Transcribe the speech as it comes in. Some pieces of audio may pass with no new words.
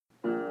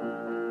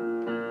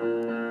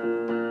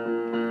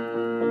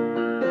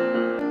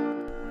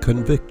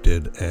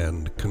Convicted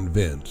and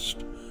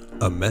Convinced,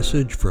 a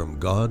message from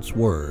God's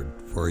Word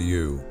for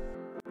you.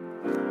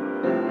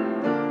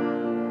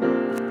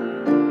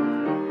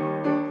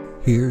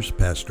 Here's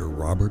Pastor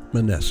Robert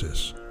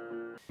Manessis. I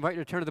invite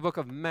you to turn to the book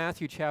of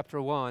Matthew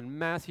chapter 1.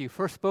 Matthew,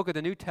 first book of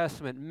the New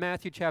Testament,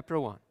 Matthew chapter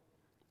 1.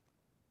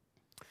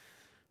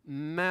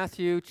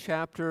 Matthew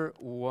chapter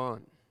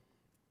 1.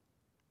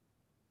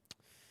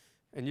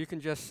 And you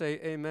can just say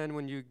amen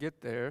when you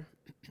get there.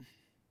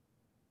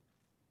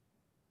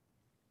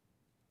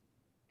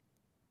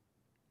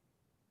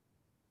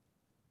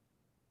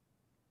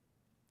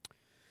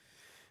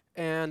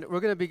 And we're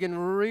going to begin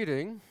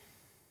reading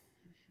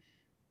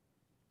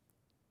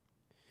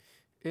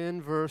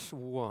in verse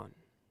 1.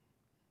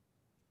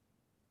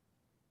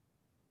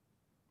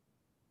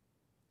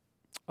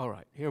 All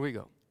right, here we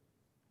go.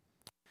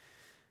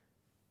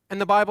 And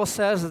the Bible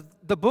says,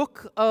 the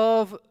book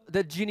of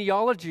the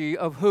genealogy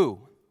of who?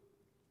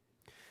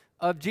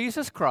 Of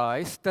Jesus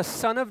Christ, the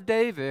son of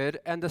David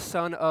and the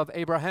son of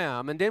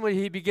Abraham. And then what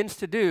he begins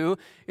to do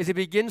is he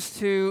begins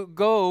to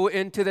go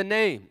into the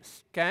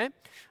names, okay?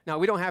 Now,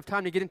 we don't have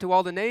time to get into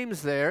all the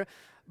names there,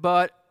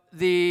 but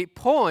the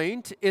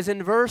point is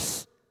in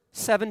verse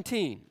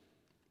 17.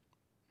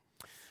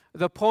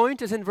 The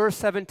point is in verse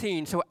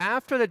 17. So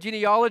after the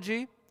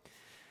genealogy,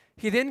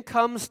 he then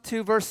comes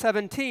to verse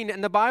 17,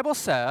 and the Bible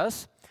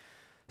says,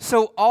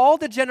 so all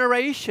the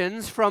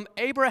generations from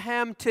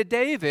Abraham to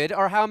David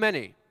are how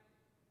many?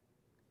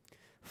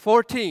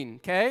 14,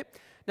 okay?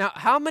 Now,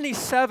 how many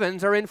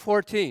sevens are in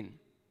 14?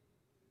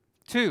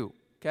 2,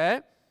 okay?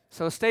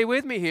 So stay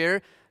with me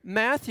here.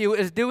 Matthew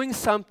is doing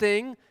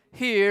something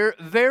here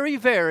very,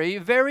 very,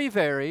 very,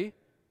 very,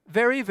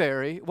 very,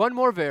 very, one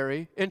more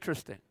very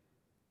interesting,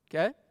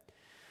 okay?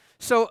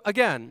 So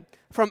again,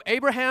 from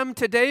Abraham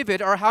to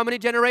David are how many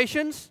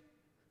generations?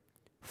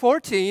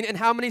 14, and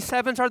how many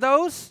sevens are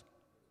those?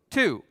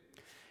 2.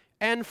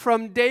 And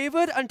from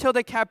David until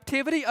the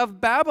captivity of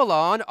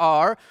Babylon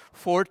are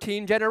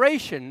 14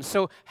 generations.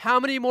 So how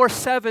many more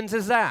sevens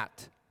is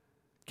that?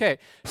 Okay,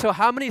 so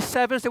how many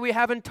sevens do we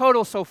have in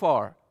total so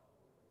far?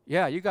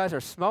 Yeah, you guys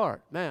are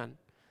smart, man.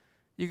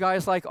 You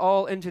guys like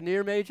all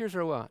engineer majors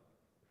or what?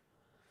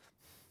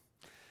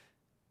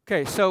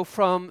 Okay, so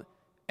from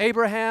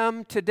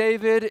Abraham to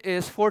David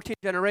is 14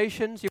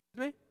 generations. You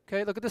with me?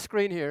 Okay, look at the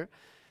screen here.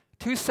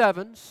 2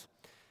 sevens.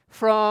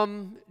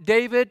 From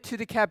David to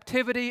the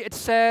captivity, it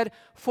said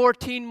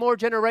 14 more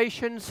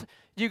generations.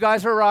 You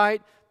guys are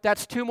right.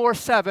 That's 2 more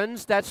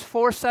sevens. That's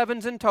 4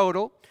 sevens in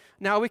total.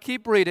 Now we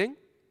keep reading.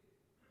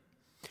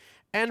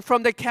 And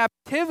from the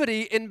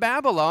captivity in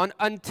Babylon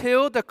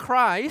until the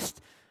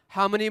Christ,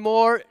 how many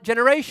more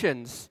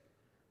generations?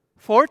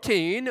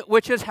 14,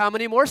 which is how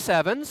many more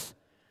sevens?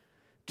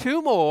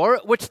 2 more,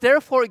 which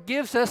therefore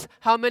gives us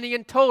how many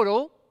in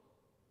total?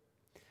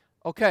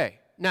 Okay,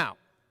 now,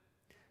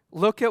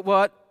 look at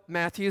what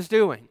Matthew is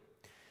doing.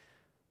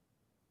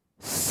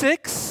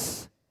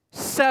 6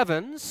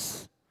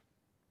 sevens,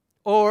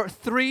 or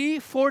 3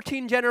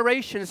 14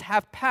 generations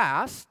have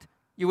passed.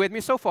 You with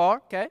me so far?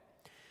 Okay.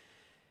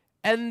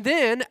 And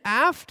then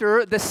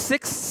after the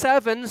 6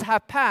 sevens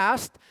have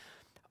passed,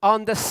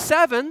 on the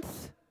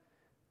 7th,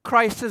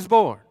 Christ is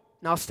born.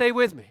 Now stay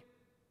with me.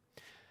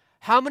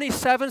 How many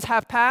sevens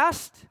have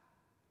passed?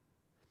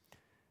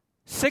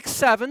 6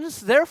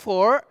 sevens.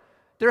 Therefore,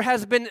 there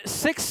has been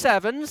 6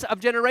 sevens of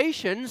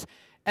generations,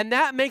 and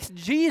that makes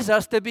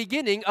Jesus the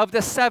beginning of the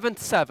 7th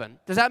seven.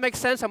 Does that make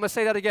sense? I'm going to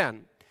say that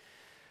again.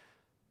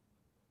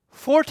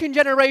 14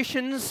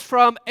 generations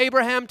from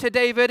Abraham to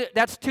David,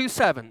 that's 2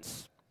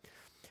 sevens.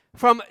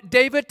 From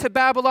David to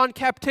Babylon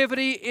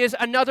captivity is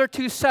another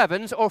 2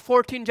 sevens, or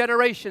 14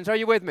 generations. Are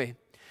you with me?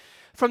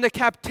 From the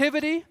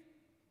captivity,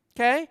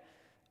 okay,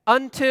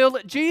 until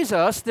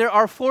Jesus, there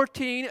are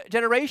 14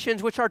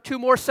 generations, which are 2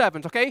 more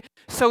sevens, okay?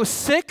 So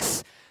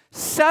 6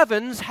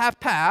 sevens have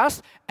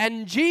passed,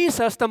 and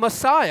Jesus, the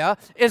Messiah,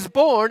 is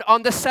born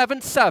on the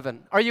 7th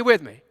seven. Are you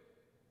with me?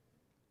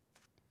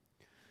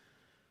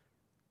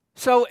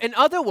 So, in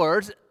other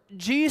words,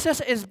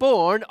 Jesus is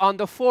born on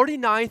the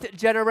 49th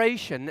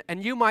generation,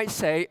 and you might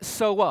say,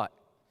 so what?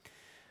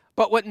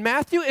 But what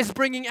Matthew is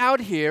bringing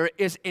out here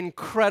is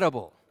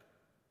incredible.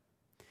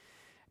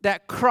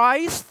 That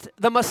Christ,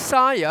 the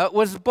Messiah,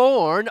 was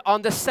born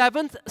on the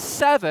 7th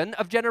seven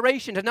of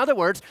generations. In other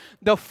words,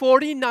 the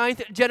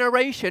 49th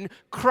generation,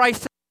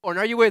 Christ is born.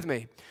 Are you with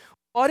me?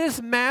 What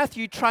is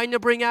Matthew trying to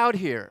bring out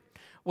here?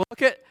 Well,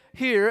 look at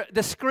here,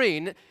 the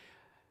screen.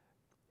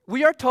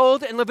 We are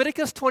told in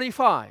Leviticus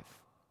 25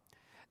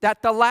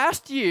 that the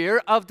last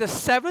year of the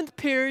 7th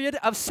period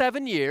of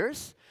 7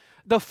 years,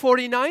 the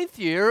 49th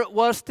year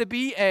was to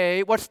be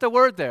a, what's the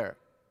word there?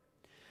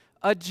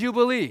 A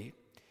jubilee.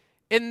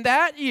 In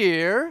that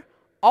year,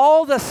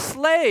 all the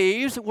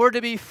slaves were to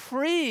be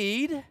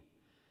freed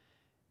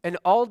and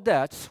all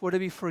debts were to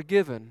be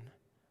forgiven,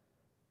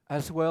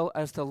 as well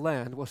as the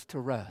land was to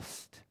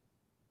rest.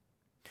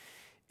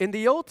 In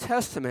the Old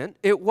Testament,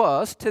 it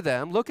was to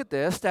them, look at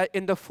this, that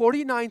in the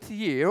 49th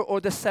year,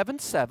 or the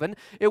 7th seven,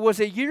 it was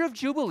a year of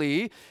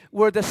Jubilee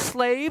where the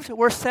slaves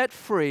were set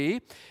free,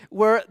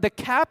 where the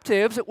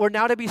captives were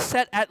now to be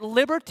set at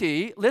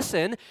liberty,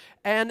 listen,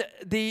 and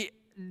the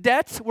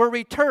debts were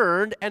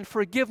returned and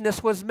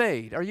forgiveness was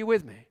made. Are you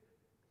with me?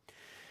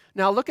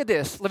 Now look at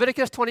this.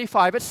 Leviticus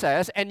 25, it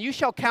says, "And you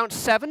shall count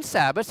 7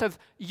 Sabbaths of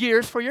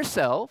years for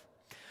yourself,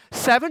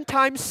 7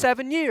 times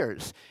 7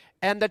 years.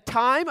 And the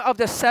time of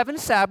the 7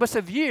 Sabbaths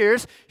of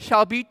years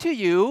shall be to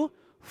you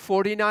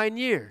 49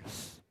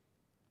 years.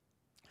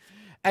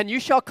 And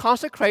you shall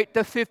consecrate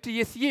the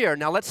 50th year."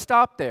 Now let's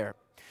stop there.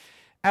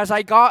 As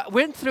I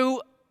went through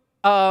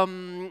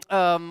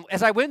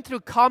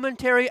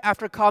commentary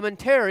after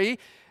commentary,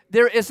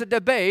 there is a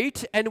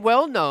debate, and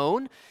well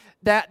known,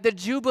 that the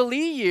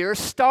Jubilee year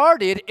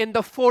started in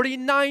the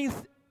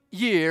 49th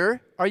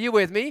year. Are you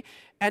with me?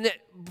 And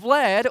it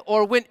bled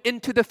or went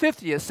into the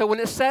 50th. So when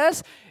it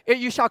says,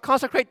 "You shall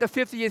consecrate the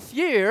 50th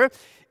year,"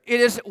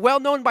 it is well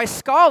known by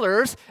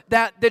scholars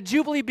that the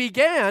Jubilee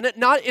began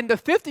not in the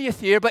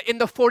 50th year, but in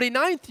the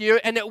 49th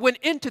year, and it went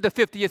into the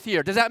 50th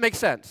year. Does that make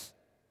sense?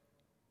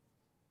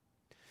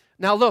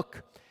 Now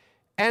look,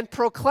 "and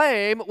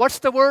proclaim," what's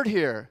the word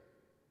here?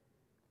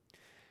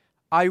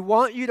 I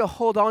want you to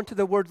hold on to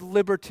the word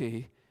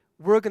liberty.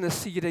 We're going to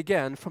see it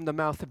again from the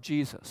mouth of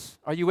Jesus.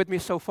 Are you with me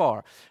so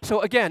far?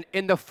 So again,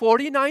 in the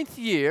 49th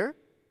year,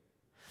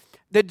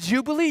 the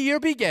Jubilee year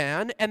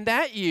began, and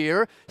that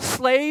year,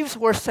 slaves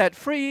were set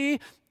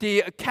free,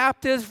 the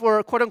captives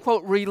were, quote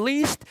unquote,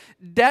 released,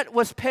 debt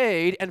was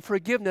paid, and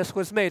forgiveness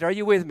was made. Are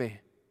you with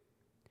me?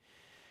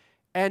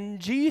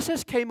 And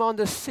Jesus came on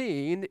the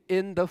scene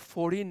in the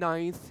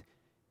 49th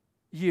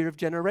year of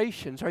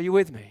generations. Are you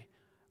with me?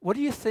 What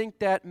do you think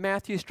that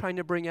Matthew's trying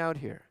to bring out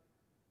here?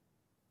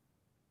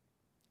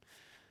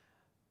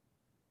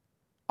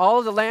 "All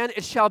of the land,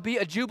 it shall be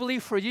a jubilee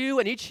for you,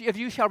 and each of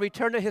you shall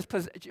return to his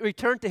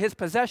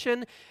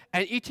possession,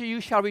 and each of you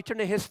shall return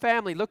to his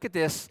family." Look at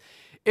this.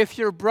 "If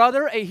your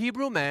brother, a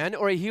Hebrew man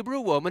or a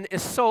Hebrew woman,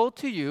 is sold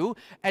to you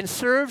and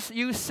serves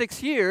you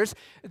 6 years,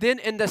 then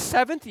in the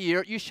 7th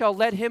year you shall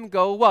let him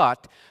go,"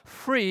 what?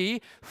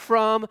 "Free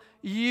from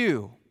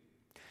you."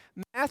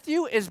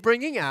 Matthew is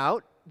bringing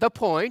out the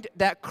point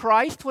that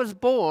Christ was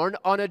born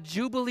on a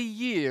Jubilee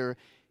year.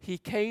 He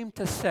came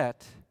to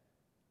set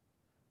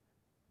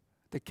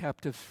the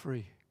captives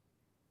free.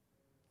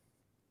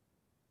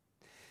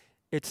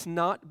 It's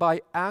not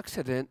by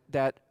accident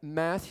that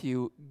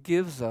Matthew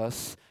gives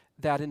us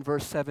that in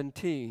verse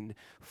 17.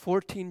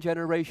 14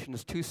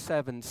 generations, 2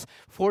 sevens.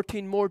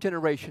 14 more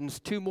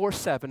generations, 2 more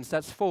sevens,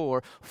 that's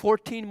 4.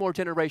 14 more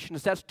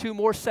generations, that's 2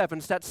 more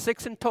sevens, that's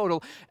 6 in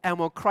total. And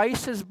when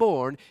Christ is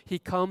born, he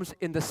comes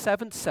in the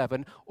 7th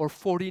seven, or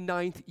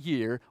 49th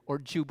year, or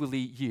Jubilee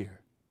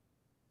year.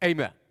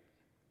 Amen.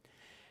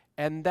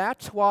 And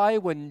that's why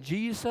when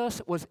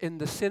Jesus was in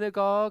the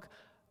synagogue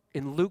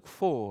in Luke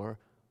 4,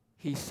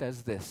 he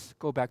says this.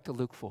 Go back to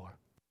Luke 4.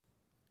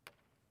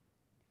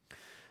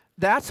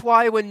 That's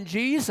why when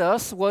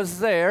Jesus was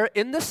there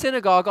in the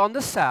synagogue on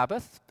the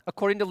Sabbath,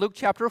 according to Luke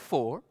chapter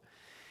 4,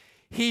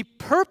 he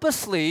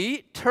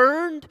purposely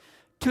turned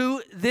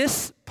to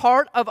this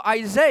part of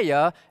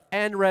Isaiah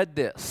and read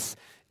this.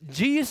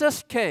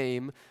 Jesus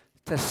came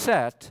to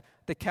set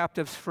the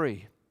captives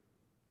free.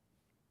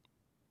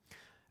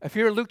 If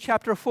you're in Luke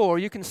chapter 4,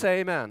 you can say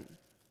amen.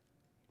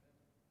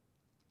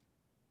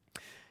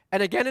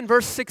 And again in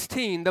verse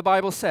 16, the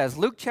Bible says,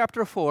 Luke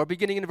chapter 4,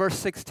 beginning in verse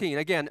 16.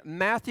 Again,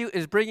 Matthew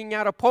is bringing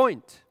out a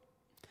point.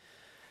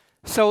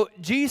 So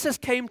Jesus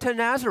came to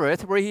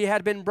Nazareth where he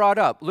had been brought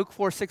up, Luke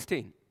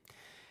 4:16.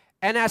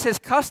 And as his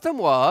custom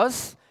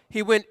was,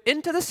 he went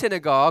into the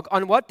synagogue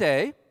on what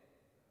day?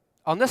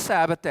 On the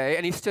Sabbath day,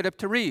 and he stood up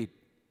to read.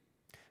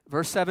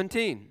 Verse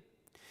 17.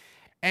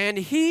 And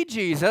he,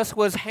 Jesus,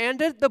 was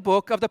handed the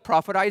book of the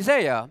prophet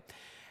Isaiah.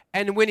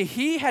 And when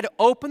he had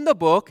opened the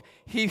book,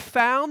 he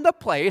found the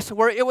place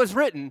where it was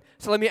written.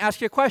 So let me ask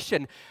you a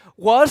question.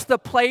 Was the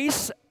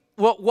place,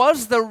 what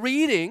was the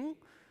reading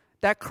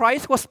that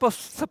Christ was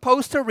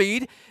supposed to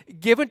read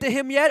given to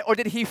him yet? Or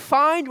did he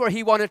find where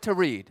he wanted to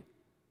read?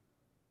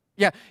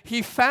 Yeah,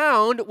 he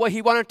found what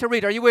he wanted to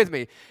read. Are you with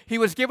me? He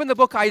was given the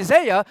book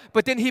Isaiah,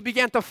 but then he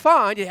began to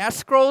find, he has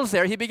scrolls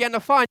there, he began to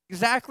find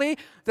exactly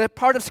the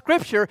part of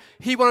Scripture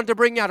he wanted to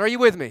bring out. Are you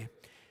with me?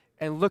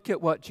 And look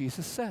at what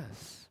Jesus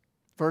says.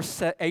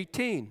 Verse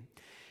 18.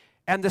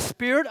 And the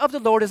Spirit of the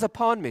Lord is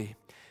upon me,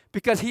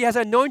 because he has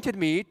anointed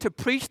me to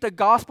preach the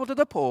gospel to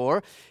the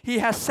poor. He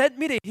has sent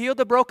me to heal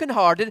the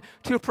brokenhearted,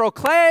 to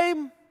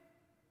proclaim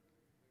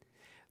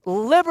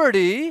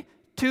liberty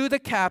to the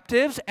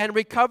captives and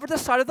recover the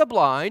sight of the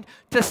blind,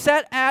 to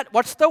set at,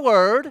 what's the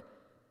word?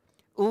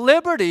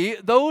 Liberty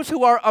those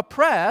who are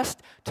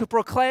oppressed, to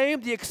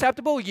proclaim the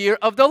acceptable year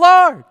of the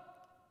Lord.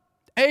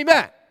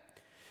 Amen.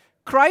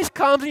 Christ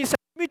comes and he says,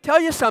 let me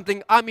tell you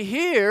something. I'm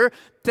here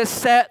to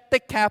set the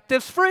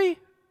captives free.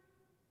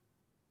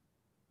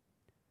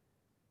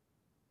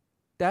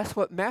 That's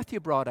what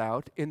Matthew brought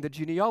out in the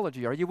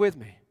genealogy. Are you with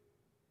me?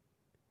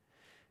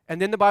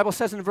 And then the Bible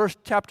says in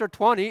chapter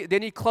 20,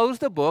 then he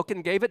closed the book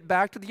and gave it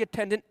back to the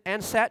attendant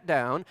and sat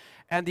down,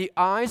 and the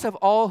eyes of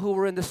all who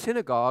were in the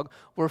synagogue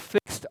were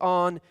fixed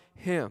on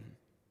him.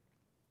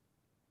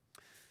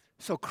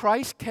 So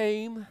Christ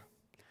came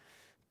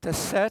to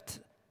set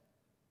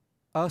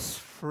us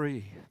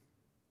free.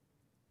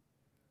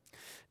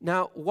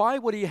 Now, why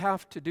would he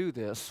have to do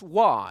this?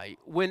 Why?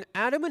 When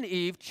Adam and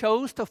Eve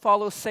chose to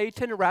follow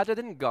Satan rather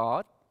than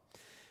God,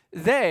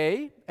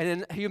 they, and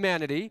in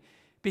humanity,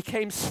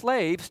 became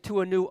slaves to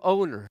a new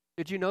owner.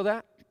 Did you know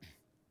that?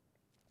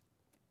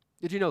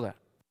 Did you know that?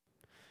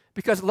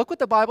 Because look what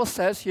the Bible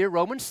says here,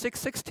 Romans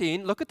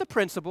 6:16. Look at the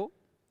principle.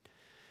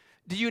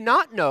 Do you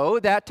not know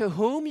that to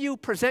whom you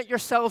present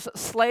yourselves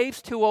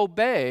slaves to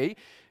obey,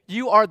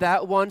 you are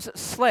that one's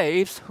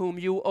slaves whom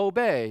you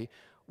obey,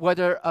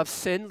 whether of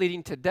sin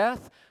leading to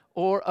death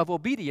or of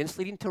obedience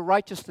leading to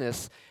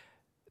righteousness?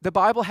 The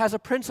Bible has a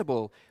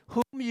principle.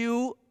 Whom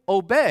you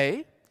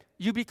obey,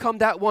 you become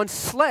that one's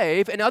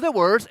slave. In other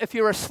words, if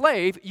you're a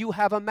slave, you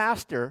have a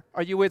master.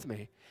 Are you with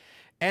me?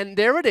 And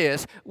there it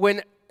is.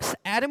 When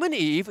Adam and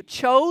Eve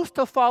chose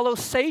to follow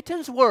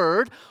Satan's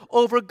word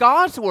over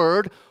God's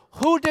word,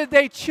 who did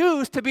they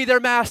choose to be their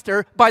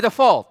master by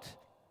default?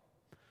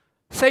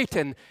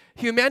 Satan.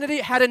 Humanity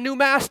had a new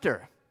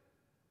master,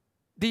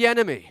 the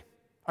enemy.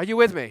 Are you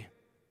with me?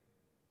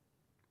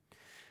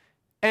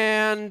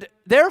 And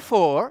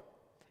therefore,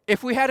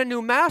 if we had a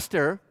new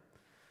master,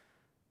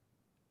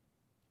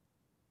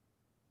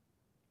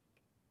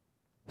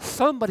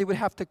 somebody would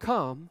have to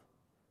come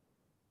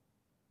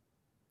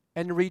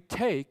and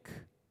retake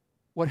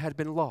what had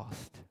been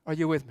lost. Are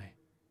you with me?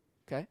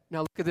 Okay,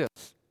 now look at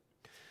this.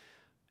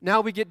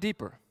 Now we get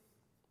deeper.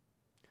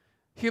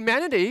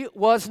 Humanity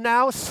was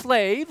now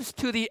slaves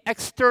to the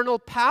external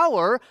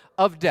power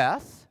of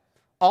death.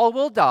 All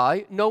will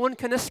die. No one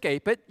can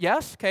escape it.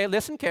 Yes? Okay,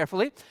 listen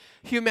carefully.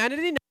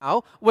 Humanity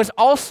now was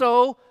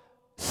also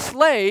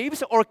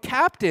slaves or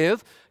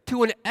captive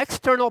to an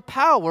external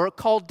power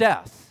called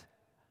death.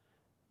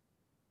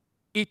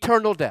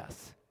 Eternal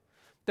death.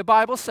 The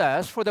Bible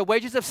says, for the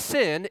wages of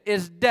sin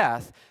is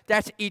death.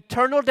 That's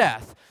eternal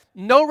death.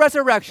 No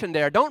resurrection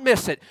there. Don't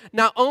miss it.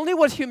 Not only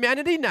was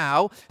humanity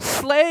now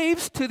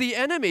slaves to the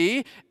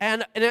enemy,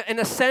 and in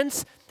a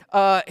sense,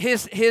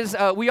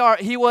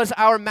 he was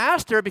our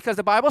master, because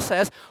the Bible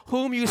says,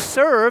 "Whom you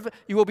serve,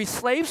 you will be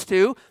slaves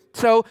to."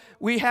 So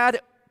we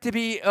had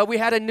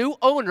a new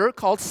owner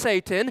called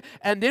Satan,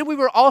 and then we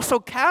were also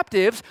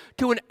captives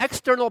to an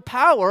external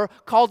power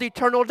called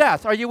eternal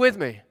death. Are you with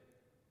me?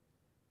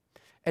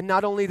 And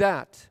not only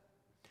that,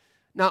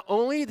 not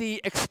only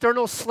the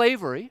external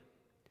slavery,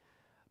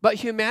 but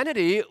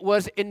humanity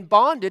was in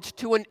bondage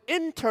to an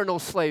internal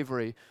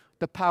slavery,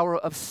 the power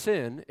of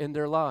sin in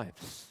their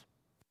lives.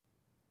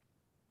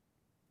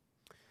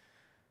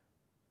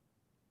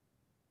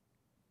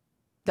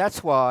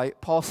 That's why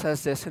Paul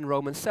says this in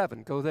Romans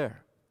 7. Go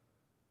there.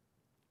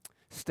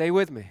 Stay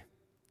with me.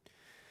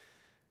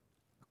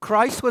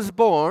 Christ was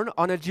born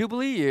on a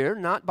Jubilee year,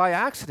 not by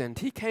accident.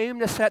 He came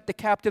to set the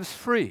captives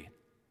free.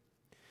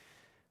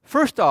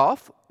 First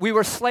off, we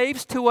were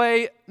slaves to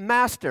a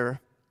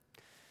master,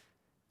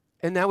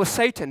 and that was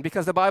Satan,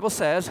 because the Bible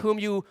says, whom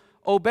you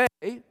obey,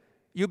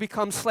 you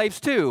become slaves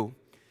to.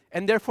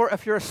 And therefore,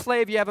 if you're a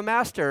slave, you have a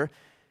master.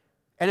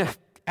 And if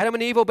Adam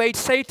and Eve obeyed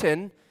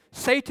Satan,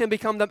 Satan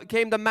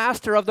became the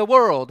master of the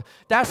world.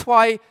 That's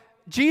why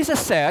Jesus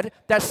said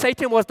that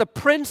Satan was the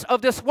prince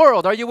of this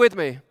world. Are you with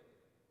me?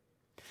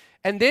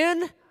 And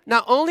then,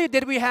 not only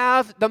did we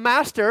have the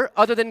master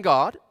other than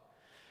God,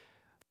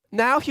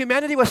 now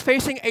humanity was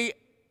facing a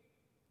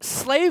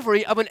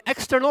slavery of an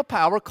external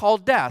power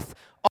called death.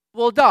 All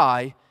will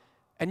die,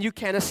 and you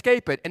can't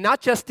escape it. And not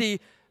just the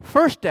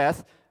first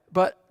death,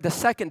 but the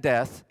second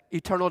death,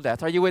 eternal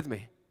death. Are you with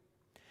me?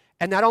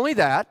 And not only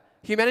that,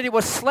 humanity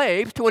was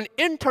slaves to an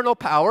internal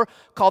power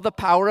called the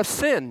power of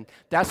sin.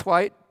 That's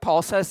why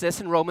Paul says this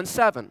in Romans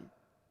 7.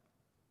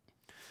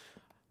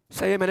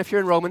 Say amen if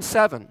you're in Romans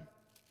 7.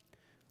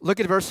 Look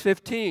at verse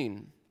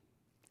 15.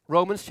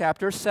 Romans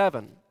chapter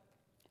 7.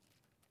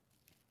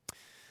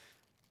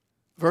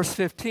 Verse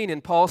 15,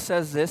 and Paul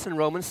says this in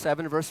Romans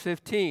 7, verse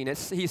 15.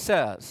 He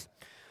says,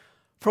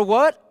 "For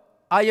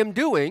what I am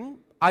doing,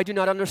 I do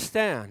not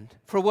understand.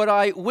 For what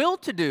I will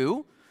to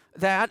do,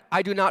 that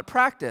I do not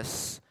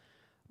practice.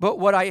 But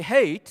what I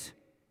hate,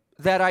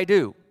 that I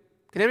do."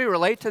 Can anybody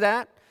relate to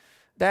that?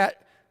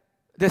 That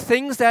the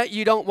things that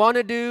you don't want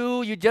to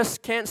do, you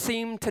just can't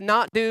seem to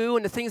not do,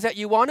 and the things that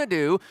you want to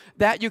do,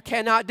 that you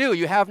cannot do.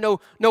 You have no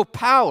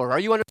power. Are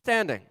you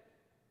understanding?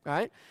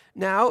 Right?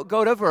 Now,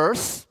 go to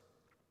verse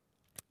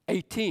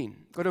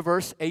 18. Go to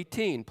verse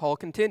 18. Paul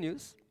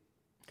continues.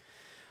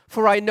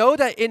 "For I know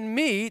that in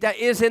me," that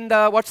is in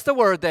the, what's the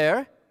word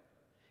there?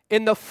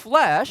 "In the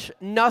flesh,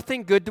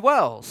 nothing good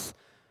dwells.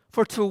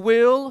 For to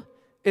will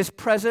is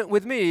present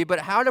with me, but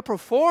how to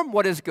perform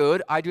what is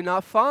good I do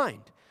not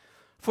find.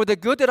 For the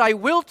good that I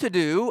will to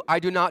do, I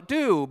do not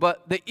do,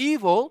 but the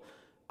evil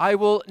I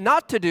will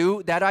not to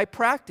do, that I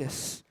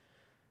practice.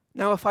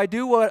 Now if I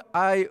do what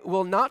I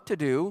will not to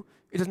do,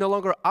 It is no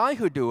longer I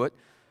who do it,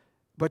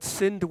 but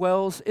sin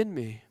dwells in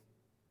me.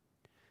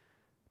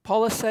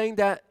 Paul is saying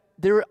that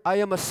I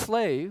am a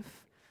slave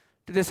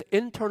to this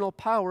internal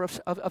power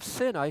of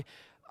sin.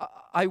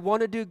 I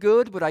want to do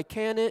good, but I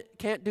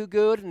can't do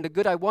good, and the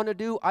good I want to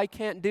do, I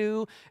can't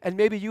do. And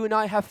maybe you and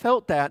I have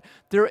felt that.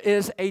 There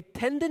is a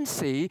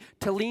tendency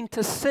to lean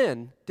to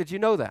sin. Did you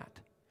know that?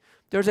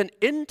 There's an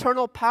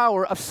internal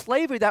power of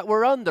slavery that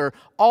we're under.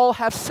 All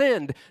have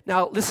sinned.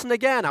 Now, listen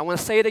again. I want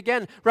to say it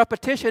again.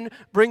 Repetition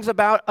brings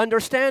about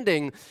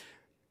understanding.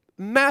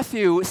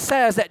 Matthew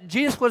says that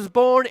Jesus was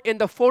born in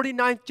the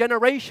 49th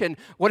generation.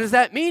 What does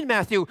that mean,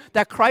 Matthew?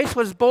 That Christ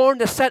was born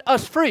to set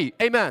us free.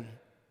 Amen.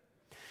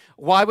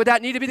 Why would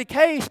that need to be the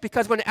case?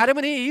 Because when Adam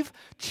and Eve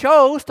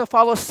chose to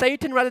follow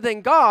Satan rather than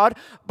God,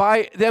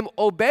 by them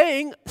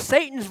obeying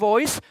Satan's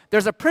voice,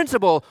 there's a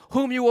principle: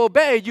 whom you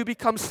obey, you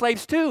become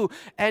slaves to.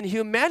 And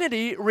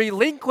humanity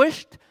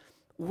relinquished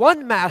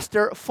one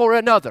master for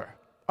another.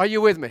 Are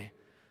you with me?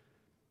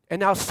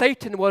 And now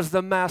Satan was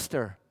the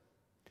master.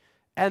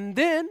 And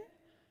then,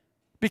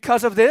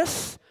 because of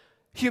this,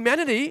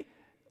 humanity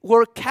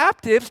were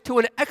captives to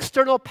an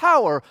external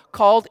power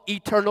called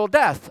eternal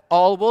death.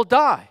 All will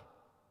die.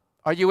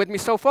 Are you with me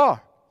so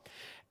far?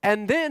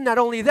 And then, not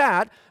only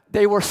that,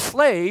 they were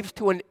slaves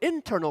to an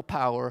internal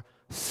power,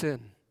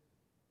 sin.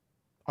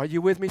 Are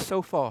you with me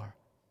so far?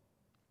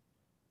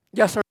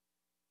 Yes, sir.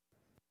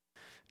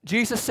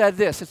 Jesus said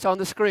this. It's on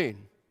the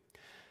screen.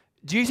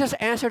 Jesus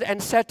answered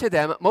and said to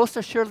them, most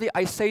assuredly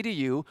I say to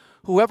you,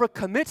 whoever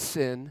commits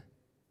sin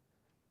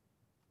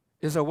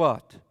is a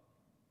what?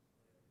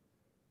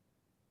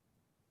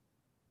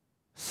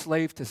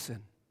 Slave to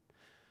sin.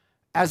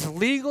 As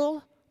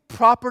legal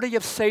property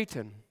of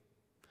Satan,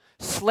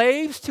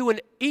 slaves to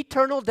an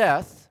eternal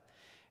death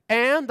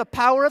and the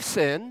power of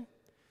sin,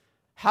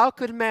 how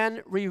could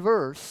man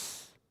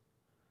reverse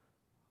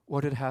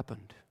what had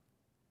happened?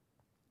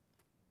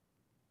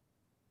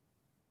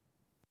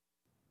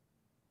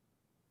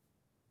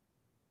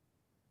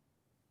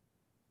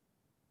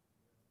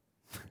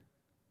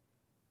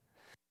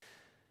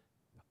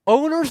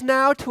 Owners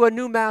now to a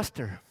new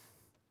master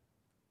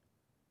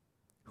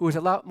who is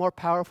a lot more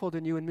powerful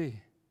than you and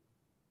me.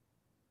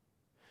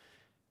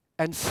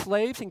 And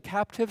slaves and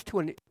captives to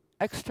an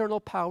external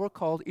power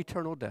called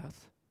eternal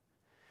death.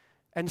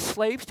 And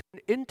slaves to an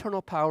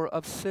internal power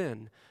of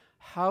sin.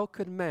 How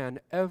could man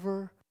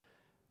ever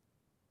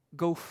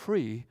go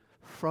free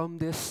from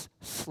this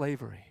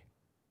slavery?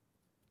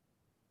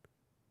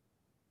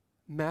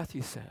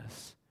 Matthew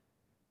says,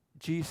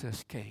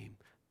 Jesus came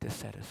to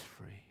set us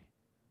free.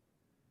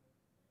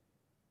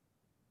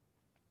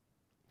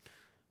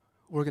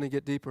 We're going to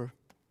get deeper.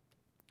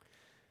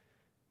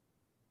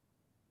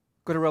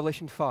 Go to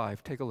Revelation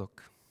 5. Take a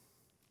look.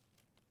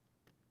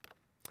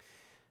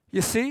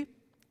 You see,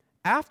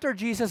 after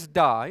Jesus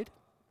died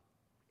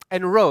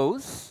and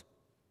rose,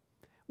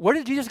 where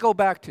did Jesus go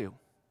back to?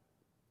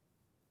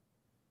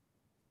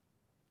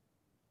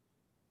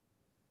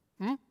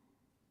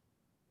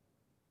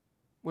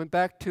 Went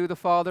back to the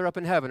Father up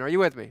in heaven. Are you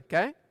with me?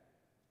 Okay?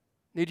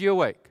 Need you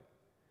awake.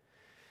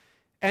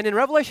 And in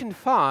Revelation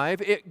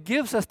 5, it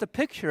gives us the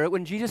picture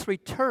when Jesus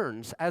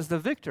returns as the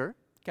victor.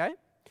 Okay?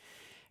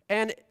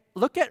 And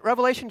look at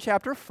Revelation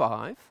chapter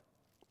 5.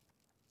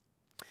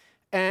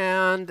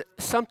 And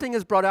something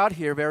is brought out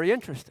here very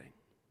interesting.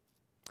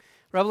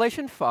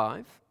 Revelation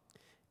 5.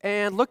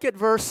 And look at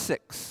verse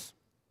 6.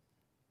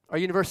 Are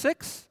you in verse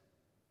 6?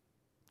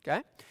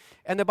 Okay?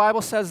 And the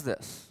Bible says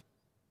this.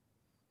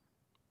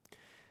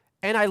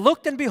 And I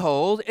looked, and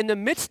behold, in the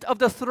midst of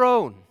the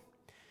throne,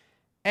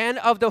 and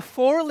of the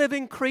four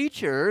living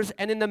creatures,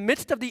 and in the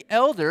midst of the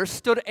elders,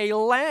 stood a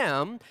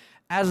lamb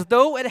as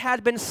though it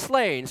had been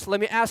slain. So let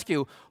me ask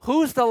you,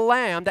 who's the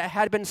lamb that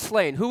had been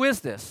slain? Who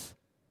is this?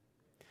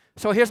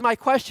 So here's my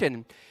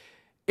question.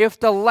 If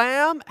the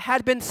lamb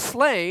had been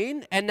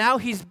slain, and now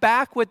he's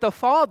back with the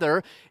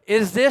Father,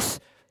 is this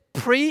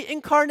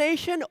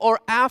pre-incarnation or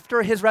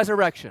after his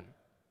resurrection?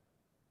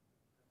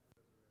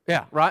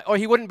 Yeah, right? Or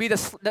he wouldn't be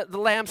the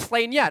lamb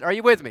slain yet. Are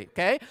you with me?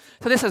 Okay?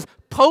 So this is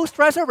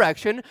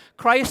post-resurrection.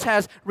 Christ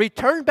has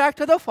returned back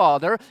to the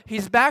Father.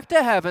 He's back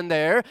to heaven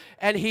there,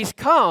 and he's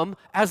come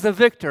as the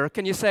victor.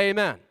 Can you say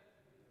amen?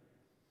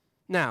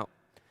 Now,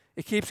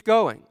 it keeps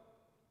going.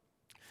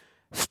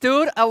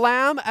 Stood a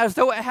lamb as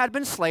though it had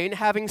been slain,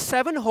 having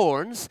 7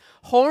 horns.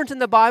 Horns in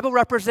the Bible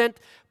represent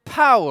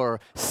power.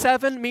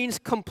 7 means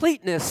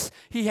completeness.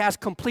 He has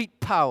complete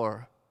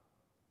power.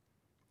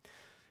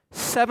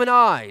 7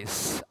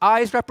 eyes.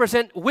 Eyes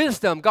represent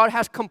wisdom. God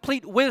has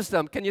complete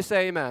wisdom. Can you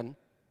say amen?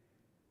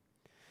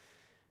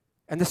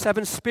 And the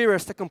 7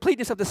 spirits, the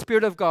completeness of the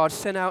Spirit of God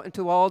sent out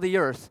into all the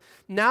earth.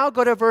 Now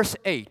go to verse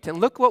 8 and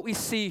look what we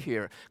see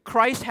here.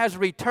 Christ has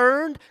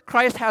returned.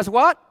 Christ has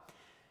what?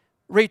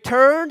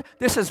 Returned.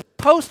 This is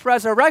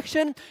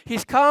post-resurrection.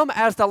 He's come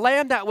as the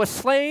lamb that was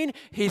slain.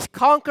 He's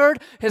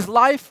conquered. His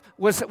life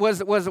was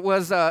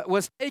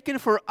taken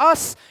for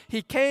us.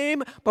 He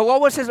came, but what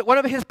was one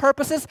of his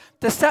purposes?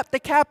 To set the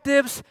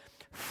captives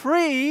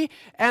free,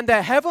 and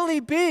the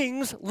heavenly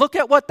beings, look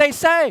at what they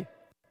say.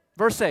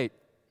 Verse 8.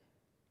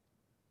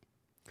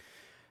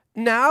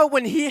 Now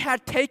when he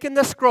had taken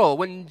the scroll,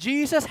 when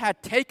Jesus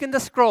had taken the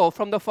scroll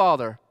from the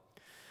Father,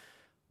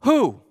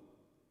 who?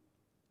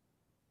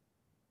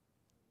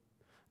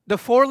 The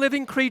 4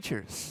 living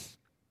creatures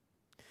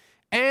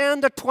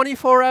and the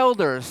 24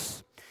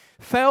 elders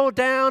fell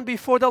down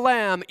before the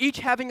Lamb, each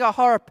having a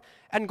harp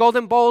and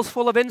golden bowls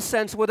full of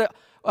incense, with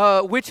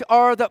which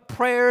are the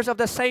prayers of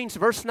the saints.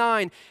 Verse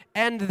 9.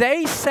 And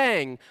they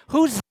sang.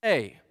 Who's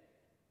they?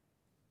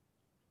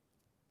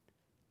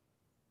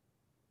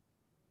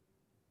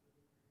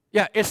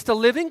 Yeah, it's the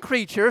living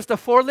creatures, the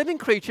 4 living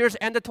creatures,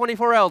 and the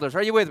 24 elders.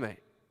 Are you with me?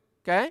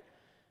 Okay?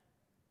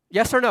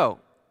 Yes or no?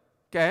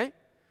 Okay?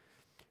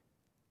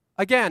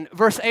 Again,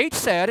 verse 8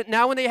 said,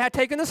 now when he had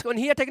taken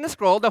the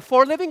scroll, the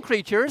 4 living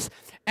creatures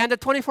and the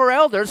 24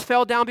 elders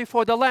fell down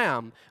before the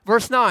Lamb.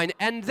 Verse 9,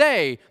 and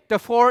they, the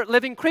 4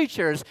 living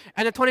creatures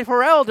and the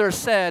 24 elders,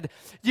 said,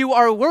 you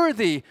are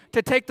worthy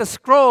to take the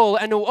scroll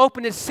and to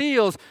open its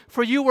seals,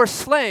 for you were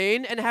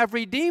slain and have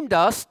redeemed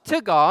us to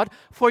God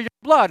for your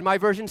blood. My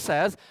version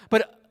says,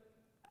 but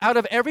out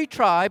of every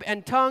tribe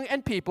and tongue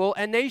and people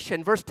and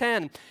nation. Verse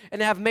 10,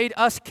 and have made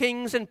us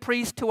kings and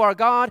priests to our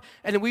God,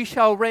 and we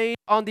shall reign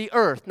on the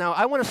earth. Now,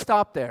 I want to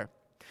stop there.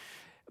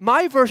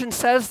 My version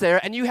says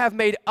there, and you have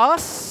made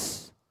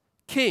us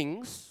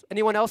kings.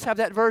 Anyone else have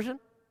that version?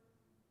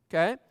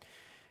 Okay.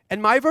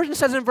 And my version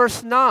says in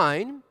verse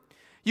 9,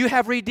 you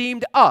have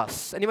redeemed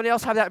us. Anyone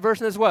else have that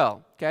version as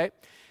well? Okay.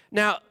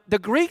 Now, the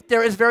Greek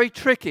there is very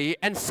tricky,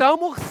 and some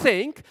will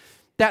think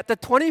that the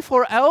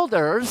 24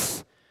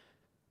 elders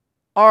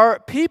are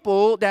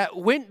people that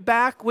went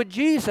back with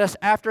Jesus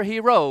after he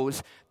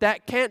rose.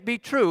 That can't be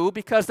true,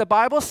 because the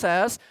Bible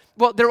says,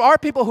 well, there are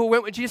people who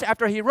went with Jesus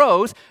after he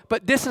rose,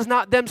 but this is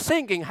not them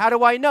singing. How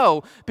do I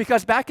know?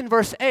 Because back in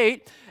verse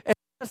 8, it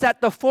says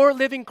that the 4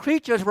 living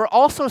creatures were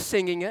also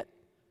singing it.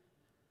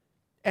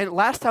 And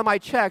last time I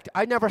checked,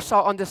 I never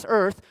saw on this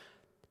earth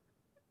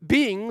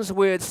beings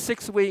with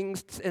 6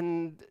 wings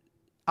and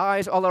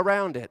eyes all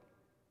around it.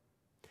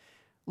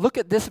 Look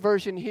at this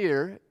version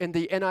here in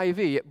the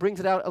NIV. It brings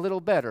it out a little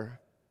better.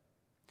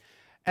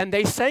 And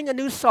they sang a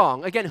new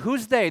song. Again,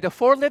 who's they? The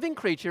 4 living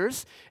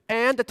creatures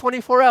and the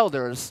 24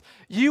 elders.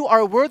 You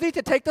are worthy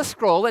to take the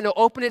scroll and to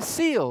open its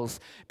seals,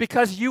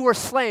 because you were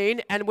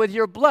slain, and with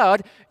your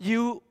blood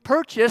you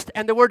purchased,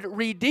 and the word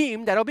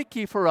redeemed, that'll be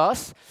key for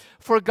us,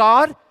 for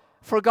God,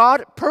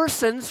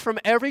 persons from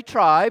every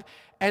tribe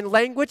and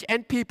language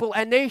and people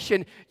and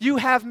nation. You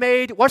have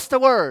made, what's the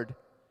word?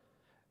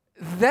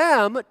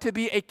 Them to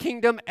be a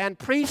kingdom and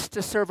priests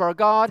to serve our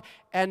God,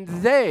 and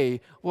they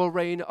will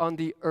reign on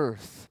the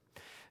earth.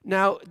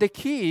 Now, the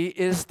key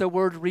is the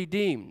word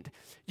redeemed.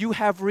 You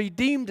have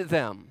redeemed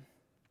them.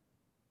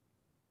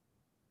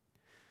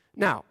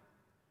 Now,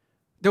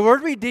 the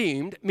word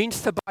redeemed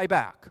means to buy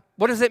back.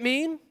 What does it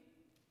mean?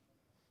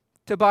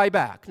 To buy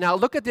back. Now,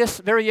 look at this,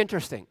 very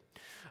interesting.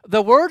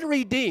 The word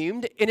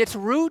redeemed in its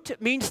root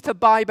means to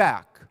buy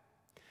back.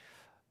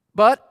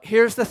 But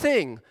here's the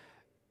thing.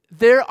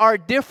 There are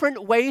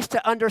different ways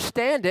to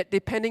understand it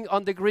depending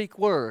on the Greek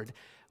word.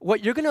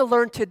 What you're going to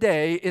learn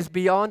today is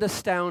beyond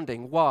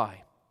astounding.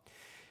 Why?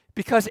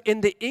 Because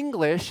in the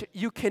English,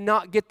 you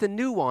cannot get the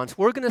nuance.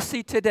 We're going to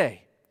see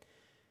today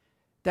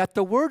that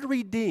the word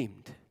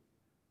redeemed,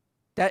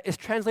 that is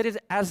translated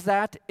as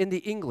that in the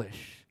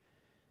English,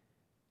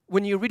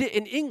 when you read it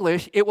in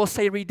English, it will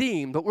say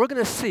redeemed. But we're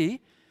going to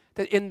see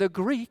that in the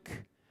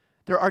Greek,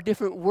 there are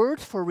different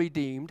words for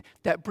redeemed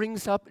that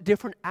brings up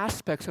different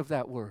aspects of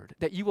that word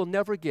that you will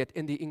never get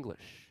in the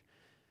English.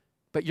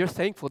 But you're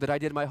thankful that I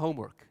did my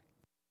homework.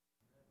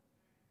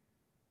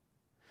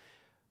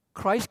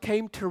 Christ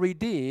came to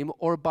redeem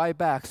or buy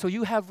back. So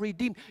you have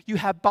redeemed. You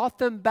have bought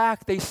them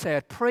back, they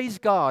said. Praise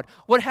God.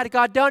 What had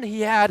God done?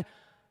 He had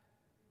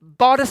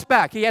bought us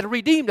back. He had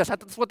redeemed us.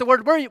 That's what the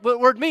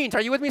word means.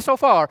 Are you with me so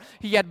far?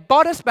 He had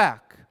bought us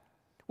back.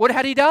 What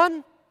had he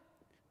done?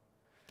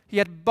 He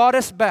had bought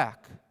us back.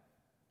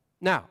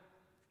 Now,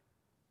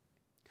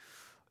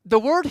 the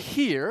word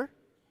here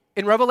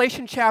in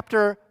Revelation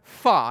chapter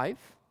 5,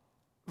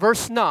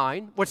 verse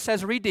 9, which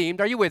says redeemed,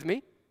 are you with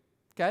me?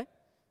 Okay.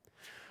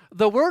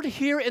 The word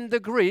here in the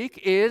Greek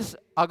is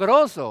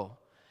agrozo.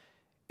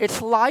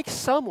 It's like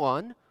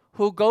someone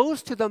who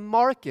goes to the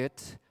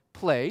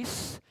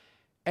marketplace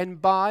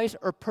and buys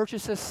or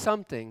purchases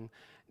something.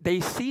 They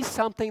see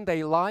something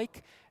they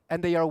like,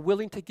 and they are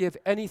willing to give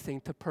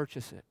anything to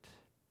purchase it.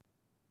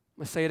 I'm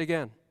going to say it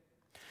again.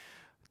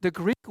 The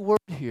Greek word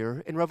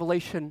here in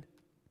Revelation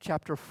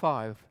chapter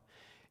 5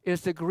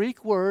 is the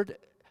Greek word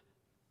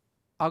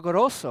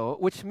agroso,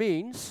 which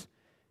means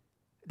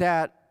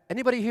that,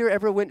 anybody here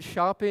ever went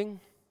shopping?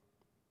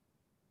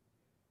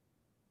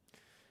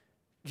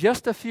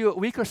 Just a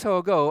week or so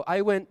ago,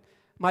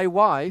 my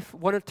wife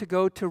wanted to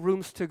go to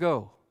Rooms to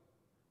Go.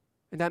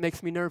 And that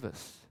makes me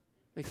nervous.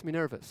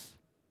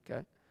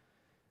 Okay?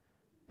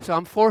 So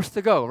I'm forced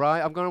to go,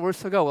 right? I'm going to Rooms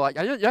to Go. Well,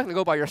 you're not going to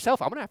go by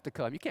yourself. I'm going to have to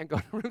come. You can't go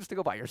to Rooms to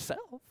Go by yourself.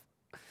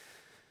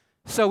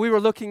 So we were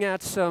looking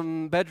at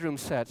some bedroom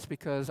sets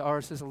because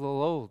ours is a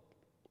little old.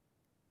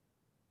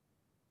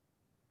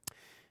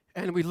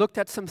 And we looked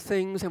at some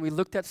things and we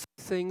looked at some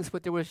things,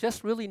 but there was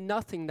just really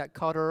nothing that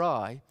caught our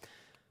eye.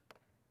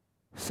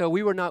 So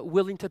we were not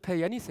willing to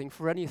pay anything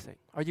for anything.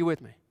 Are you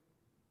with me?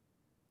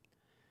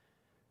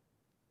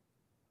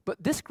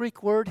 But this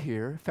Greek word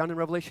here, found in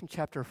Revelation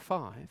chapter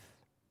 5,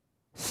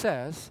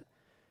 says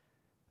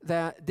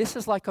that this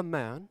is like a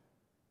man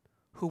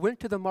who went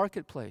to the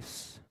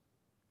marketplace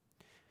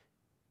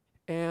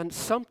and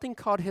something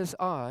caught his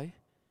eye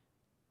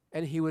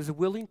and he was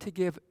willing to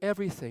give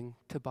everything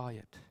to buy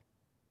it.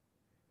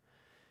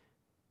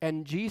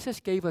 And Jesus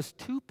gave us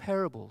two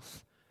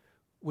parables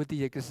with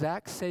the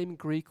exact same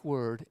Greek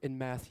word in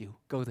Matthew.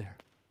 Go there.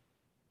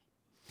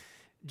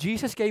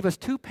 Jesus gave us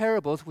two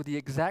parables with the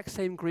exact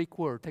same Greek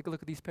word. Take a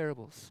look at these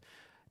parables.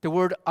 The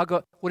word,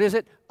 what is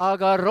it?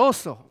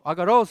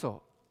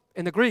 Agaroso,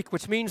 in the Greek,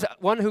 which means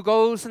one who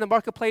goes in the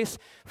marketplace,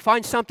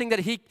 finds something that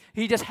he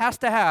just has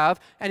to have,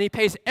 and he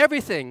pays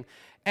everything.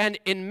 And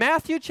in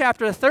Matthew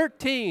chapter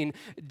 13,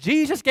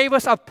 Jesus gave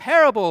us a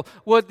parable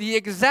with the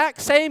exact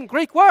same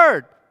Greek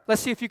word.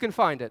 Let's see if you can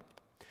find it.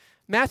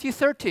 Matthew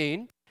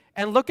 13,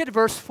 and look at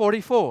verse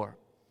 44.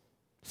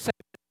 Same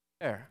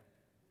there.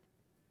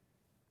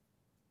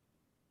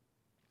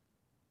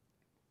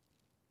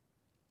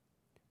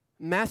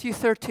 Matthew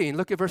 13,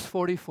 look at verse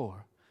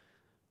 44.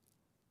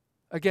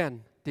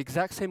 Again, the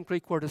exact same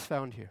Greek word is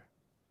found here.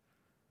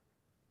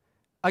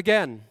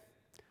 Again,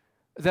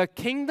 the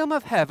kingdom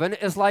of heaven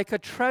is like a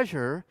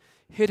treasure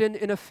hidden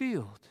in a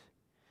field,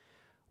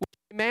 which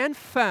a man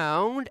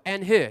found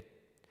and hid.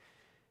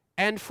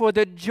 And for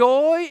the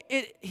joy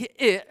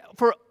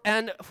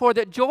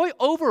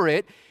over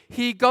it,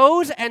 he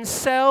goes and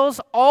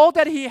sells all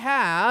that he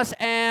has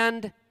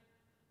and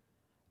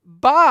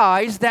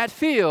buys that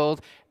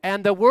field.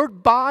 And the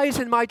word buys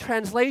in my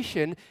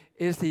translation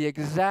is the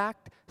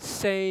exact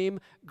same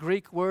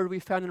Greek word we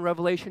found in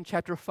Revelation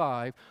chapter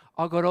 5,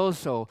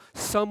 agoroso,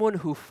 someone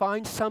who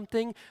finds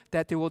something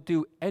that they will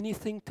do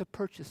anything to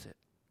purchase it.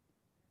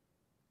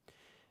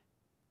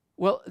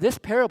 Well, this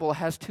parable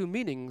has two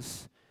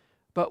meanings,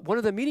 but one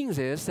of the meanings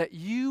is that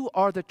you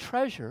are the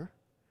treasure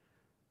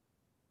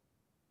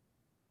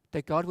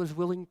that God was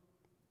willing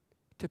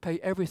to pay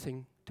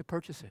everything to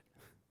purchase it.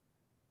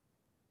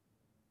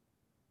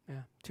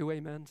 Yeah, two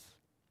amens.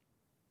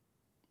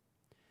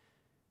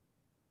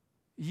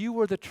 You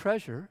were the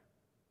treasure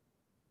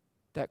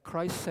that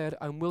Christ said,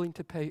 I'm willing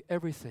to pay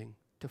everything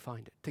to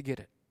find it, to get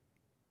it.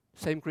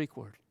 Same Greek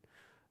word.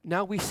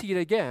 Now we see it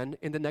again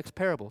in the next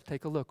parable.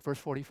 Take a look, verse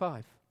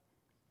 45.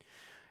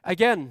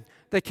 Again,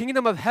 the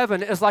kingdom of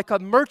heaven is like a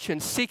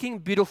merchant seeking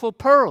beautiful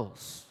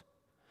pearls,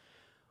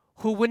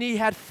 who when he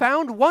had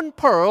found one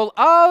pearl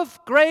of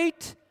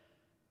great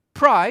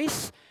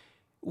price,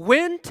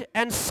 went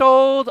and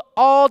sold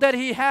all that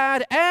he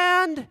had,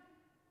 and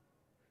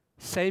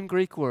same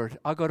Greek word,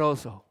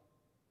 agoroso.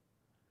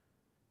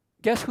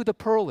 Guess who the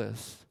pearl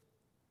is?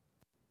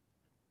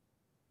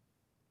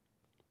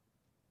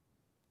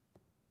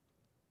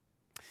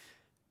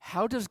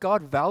 How does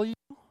God value?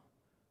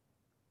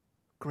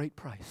 Great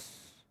price.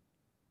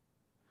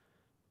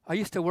 I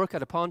used to work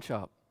at a pawn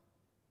shop.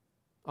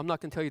 I'm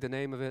not going to tell you the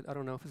name of it. I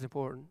don't know if it's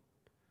important.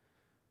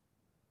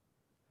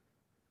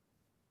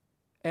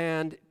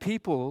 And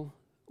people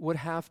would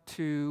have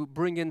to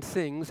bring in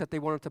things that they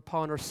wanted to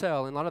pawn or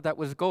sell, and a lot of that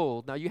was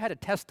gold. Now, you had to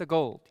test the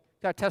gold.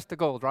 You got to test the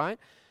gold, right?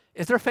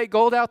 Is there fake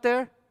gold out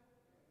there?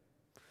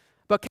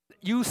 But can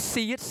you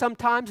see it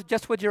sometimes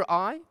just with your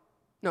eye?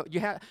 No,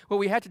 what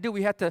we had to do,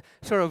 we had to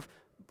sort of,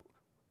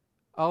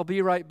 I'll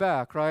be right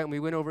back, right? And we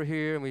went over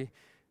here, and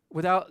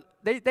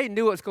they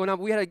knew what was going on,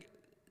 but we had to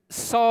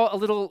saw a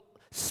little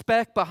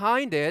speck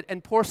behind it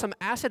and pour some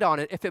acid on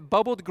it. If it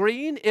bubbled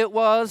green, it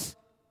was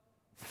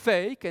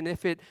fake, and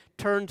if it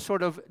turned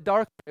sort of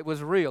dark, it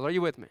was real. Are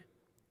you with me?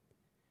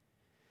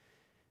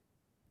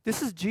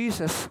 This is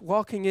Jesus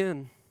walking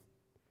in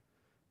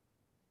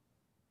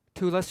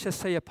to, let's just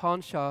say, a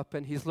pawn shop,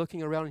 and he's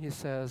looking around and he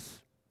says,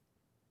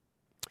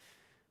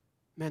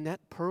 man, that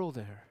pearl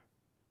there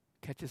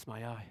catches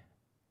my eye.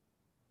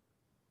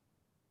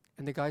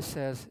 And the guy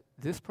says,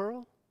 this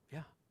pearl?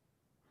 Yeah.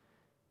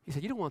 He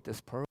said, you don't want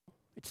this pearl.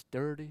 It's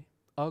dirty,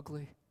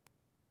 ugly,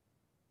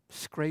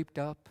 scraped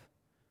up.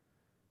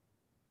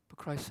 But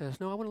Christ says,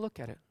 no, I want to look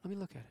at it. Let me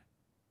look at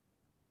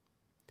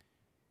it.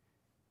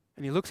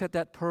 And he looks at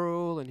that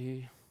pearl and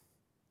he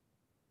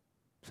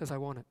says, I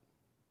want it.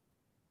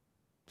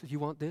 He says, you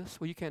want this?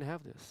 Well, you can't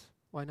have this.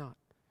 Why not?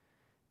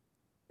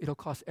 It'll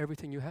cost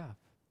everything you have.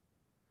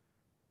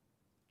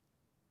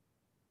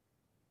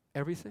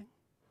 Everything?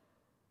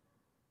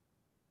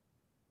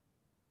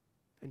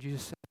 And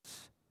Jesus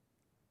says,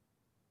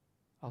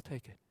 I'll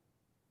take it.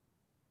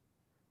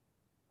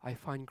 I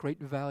find great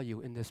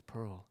value in this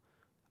pearl.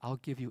 I'll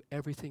give you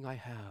everything I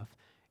have,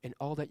 and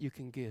all that you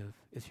can give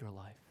is your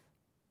life.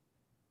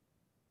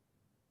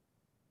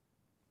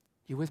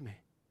 You with me?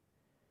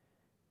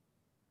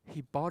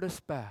 He bought us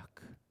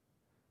back.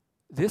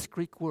 This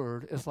Greek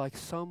word is like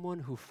someone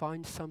who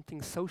finds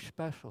something so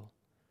special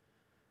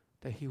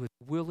that he was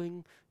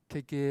willing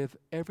to give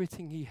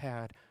everything he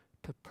had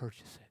to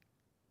purchase it.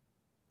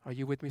 Are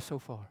you with me so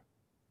far?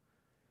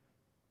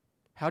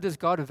 How does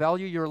God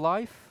value your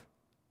life?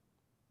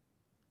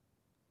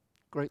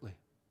 Greatly.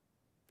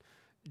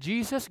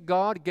 Jesus,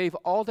 God, gave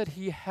all that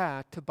he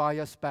had to buy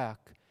us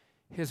back.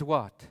 His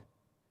what?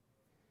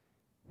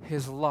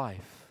 His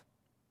life.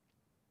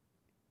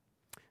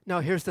 Now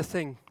here's the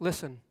thing.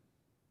 Listen.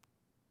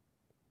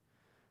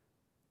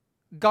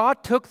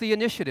 God took the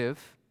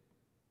initiative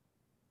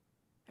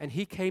and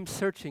he came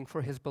searching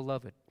for his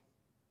beloved.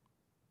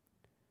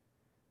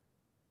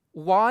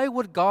 Why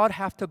would God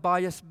have to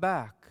buy us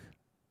back?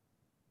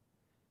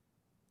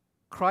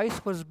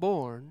 Christ was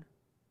born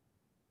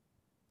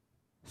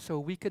so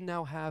we can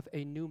now have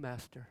a new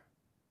master.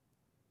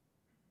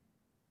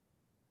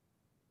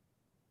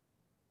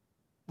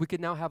 We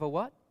can now have a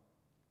what?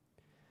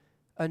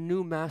 A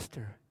new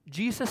master.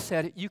 Jesus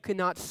said you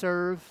cannot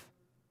serve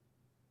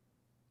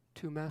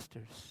two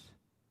masters.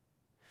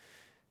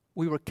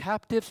 We were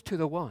captives to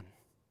the one.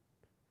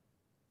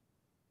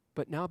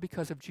 But now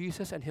because of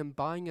Jesus and him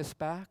buying us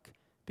back,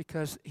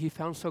 because he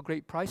found so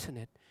great price in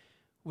it,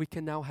 we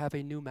can now have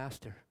a new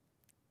master.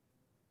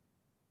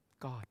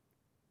 God.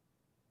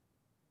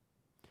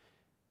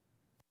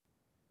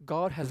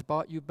 God has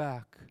bought you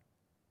back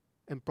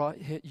and brought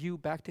you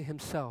back to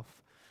himself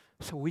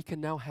so we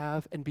can now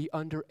have and be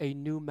under a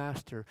new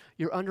master.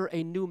 You're under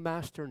a new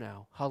master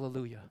now.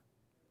 Hallelujah.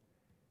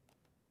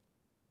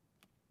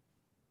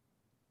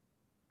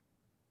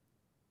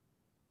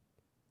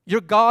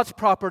 You're God's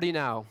property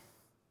now.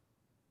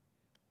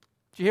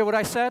 Did you hear what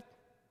I said?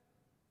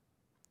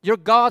 You're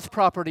God's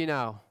property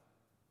now.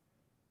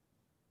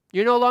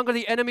 You're no longer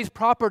the enemy's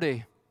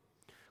property.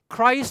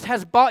 Christ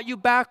has bought you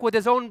back with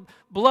his own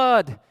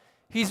blood.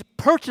 He's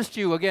purchased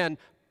you again,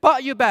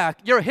 bought you back.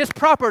 You're his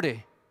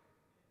property.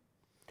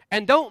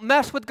 And don't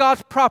mess with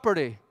God's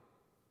property.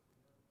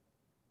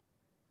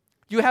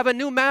 You have a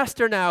new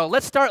master now.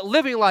 Let's start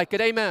living like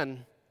it.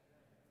 Amen.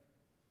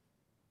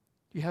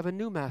 You have a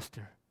new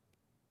master.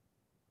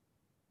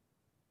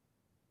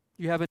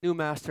 You have a new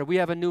master. We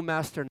have a new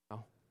master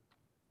now.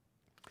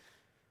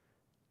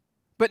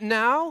 But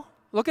now,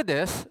 look at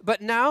this.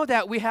 But now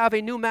that we have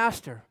a new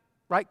master,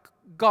 right?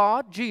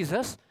 God,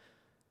 Jesus,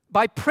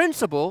 by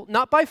principle,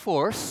 not by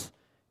force,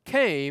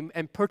 came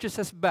and purchased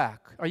us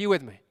back. Are you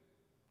with me?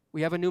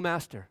 We have a new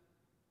master.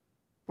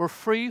 We're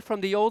free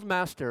from the old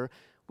master.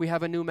 We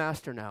have a new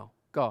master now,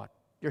 God.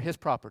 You're his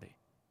property.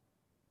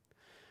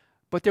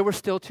 But there were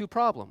still two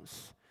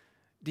problems.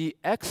 The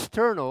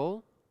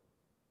external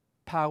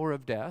power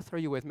of death, are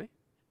you with me?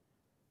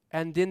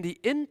 And then the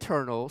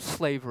internal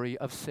slavery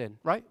of sin,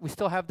 right? We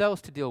still have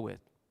those to deal with.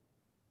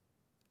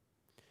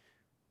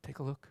 Take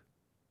a look.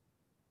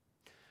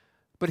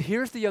 But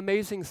here's the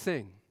amazing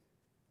thing.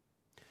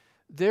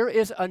 There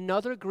is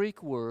another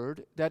Greek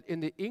word that in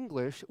the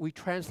English we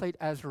translate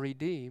as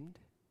redeemed,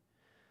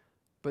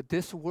 but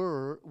this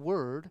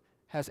word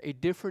has a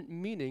different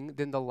meaning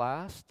than the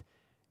last,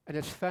 and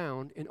it's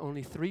found in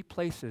only 3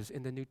 places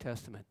in the New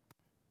Testament.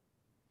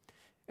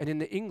 And in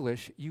the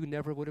English, you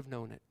never would have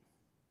known it.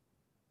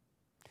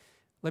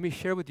 Let me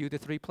share with you the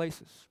 3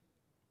 places.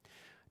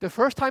 The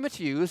first time it's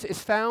used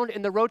is found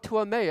in the road to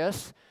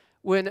Emmaus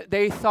when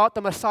they thought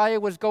the Messiah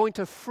was going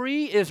to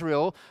free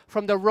Israel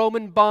from the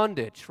Roman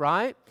bondage,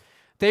 right?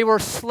 They were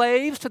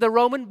slaves to the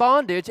Roman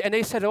bondage, and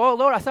they said, "Oh,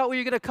 Lord, I thought we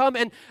were going to come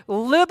and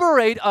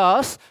liberate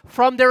us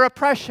from their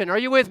oppression." Are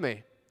you with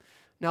me?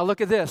 Now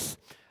look at this.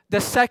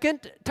 The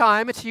second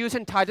time it's used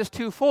in Titus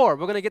 2:4.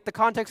 We're going to get the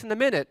context in a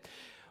minute.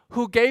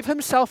 Who gave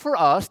himself for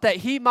us that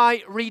he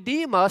might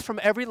redeem us from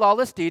every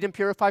lawless deed and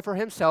purify for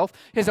himself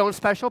his own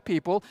special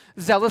people,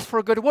 zealous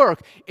for good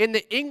work. In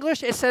the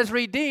English, it says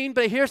redeemed,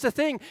 but here's the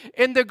thing.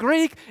 In the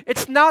Greek,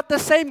 it's not the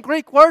same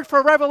Greek word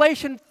for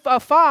Revelation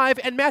 5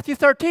 and Matthew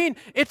 13.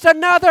 It's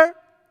another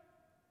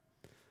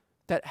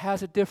that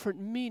has a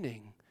different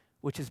meaning,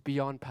 which is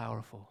beyond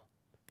powerful.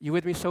 You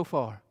with me so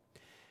far?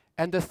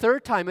 And the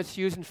third time it's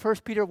used in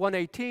 1 Peter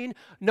 1:18,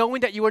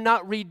 knowing that you are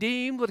not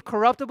redeemed with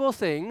corruptible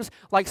things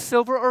like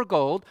silver or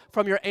gold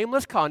from your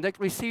aimless conduct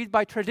received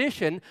by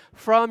tradition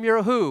from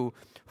your who?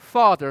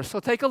 Father.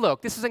 So take a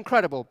look. This is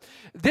incredible.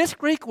 This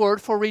Greek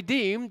word for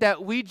redeemed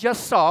that we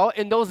just saw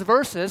in those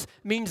verses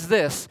means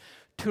this: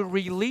 to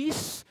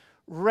release,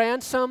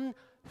 ransom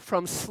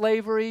from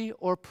slavery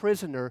or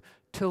prisoner,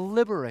 to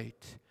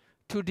liberate,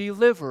 to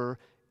deliver,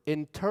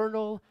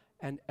 internal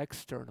and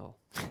external.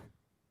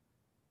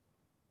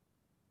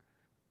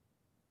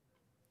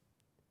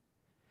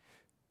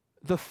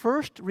 The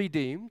first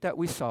redeemed that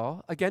we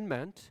saw, again,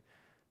 meant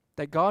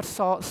that God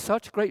saw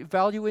such great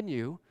value in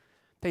you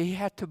that he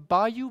had to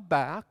buy you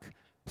back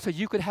so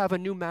you could have a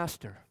new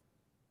master.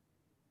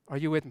 Are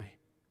you with me?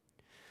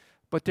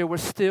 But there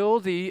was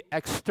still the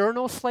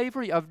external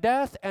slavery of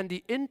death and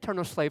the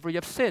internal slavery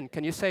of sin.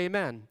 Can you say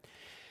amen?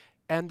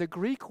 And the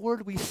Greek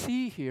word we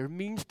see here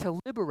means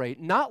to liberate,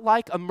 not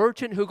like a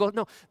merchant who goes,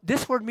 no,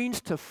 this word means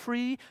to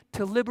free,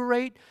 to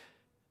liberate,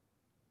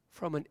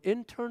 from an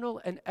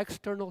internal and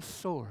external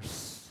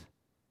source.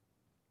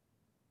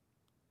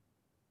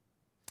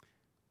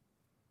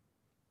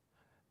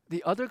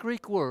 The other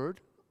Greek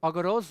word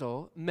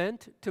agorozo,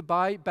 meant to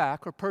buy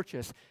back or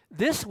purchase.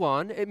 This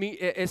one,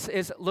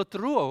 is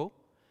lotruo,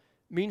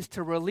 means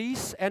to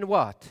release and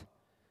what?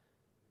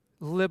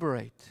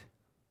 Liberate.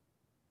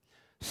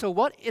 So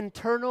what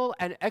internal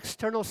and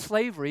external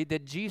slavery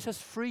did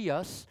Jesus free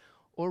us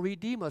or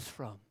redeem us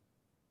from?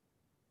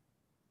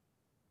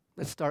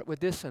 Let's start with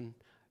this one.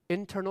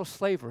 Internal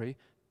slavery,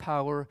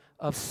 power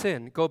of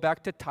sin. Go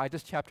back to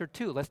Titus chapter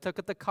 2. Let's look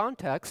at the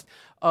context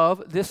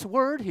of this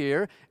word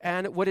here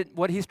and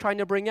what he's trying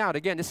to bring out.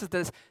 Again, this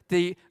is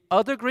the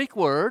other Greek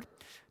word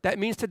that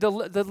means to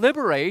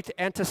liberate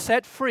and to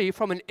set free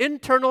from an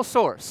internal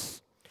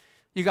source.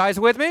 You guys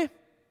with me?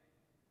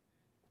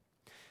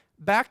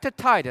 Back to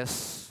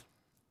Titus.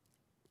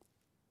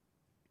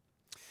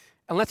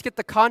 And let's get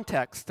the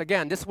context.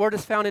 Again, this word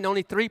is found in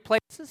only 3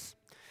 places.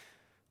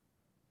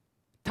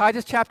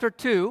 Titus chapter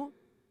 2.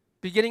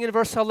 Beginning in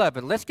verse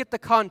 11, let's get the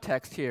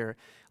context here.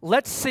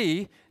 Let's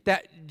see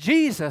that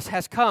Jesus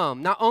has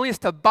come not only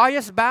to buy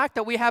us back,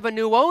 that we have a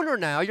new owner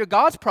now, you're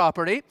God's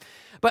property,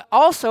 but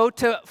also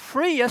to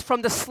free us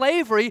from the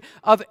slavery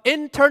of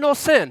internal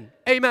sin.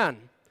 Amen.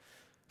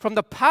 From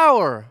the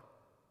power.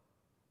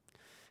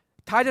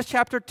 Titus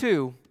chapter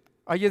 2,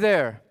 are you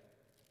there?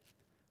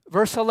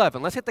 Verse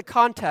 11, let's get the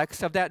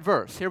context of that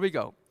verse. Here we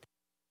go.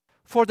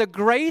 For the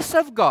grace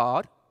of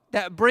God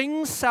that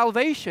brings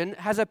salvation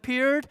has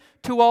appeared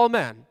to all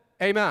men.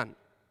 Amen.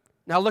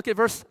 Now look at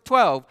verse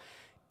 12.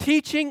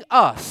 Teaching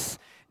us.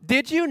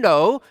 Did you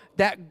know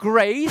that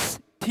grace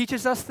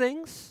teaches us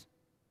things?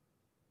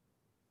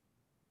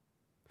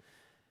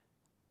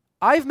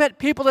 I've met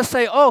people that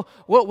say, oh,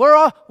 well,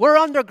 we're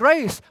under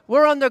grace.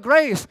 We're under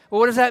grace. Well,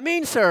 what does that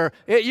mean, sir?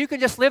 You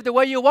can just live the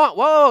way you want.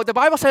 Whoa, the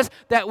Bible says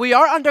that we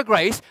are under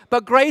grace,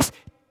 but grace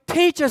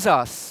teaches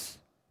us.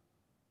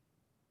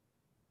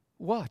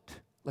 What?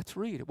 Let's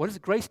read. What does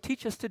grace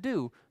teach us to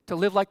do? To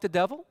live like the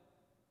devil?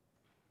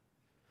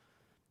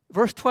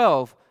 Verse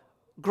 12,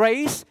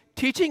 grace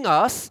teaching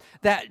us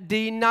that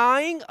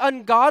denying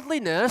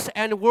ungodliness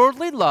and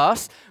worldly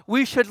lust,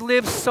 we should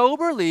live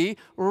soberly,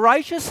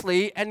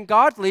 righteously, and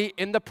godly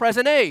in the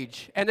present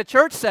age. And the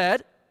church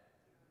said,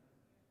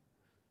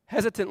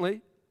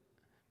 hesitantly,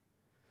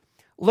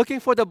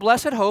 looking for the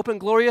blessed hope and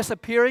glorious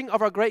appearing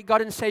of our great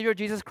God and Savior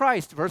Jesus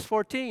Christ. Verse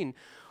 14,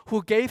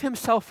 who gave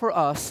himself for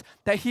us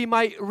that he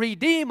might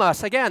redeem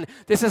us. Again,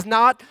 this is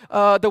not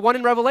the one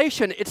in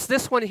Revelation. It's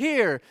this one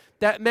here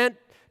that meant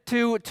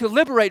to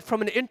liberate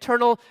from an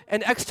internal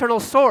and external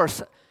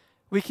source.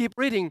 We keep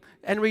reading,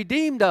 and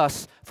redeemed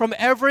us from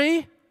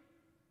every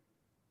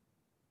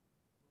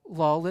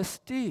lawless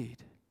deed.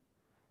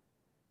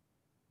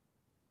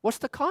 What's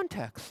the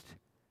context?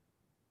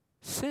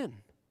 Sin.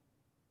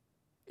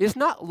 Is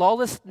not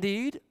lawless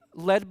deed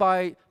led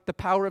by the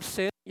power of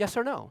sin? Yes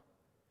or no?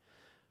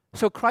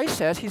 So Christ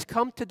says he's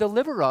come to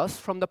deliver us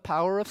from the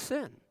power of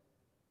sin.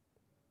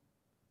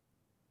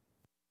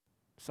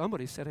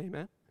 Somebody said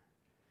amen.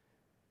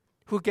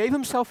 Who gave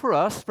himself for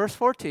us, verse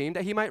 14,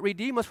 that he might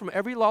redeem us from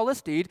every lawless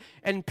deed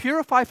and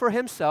purify for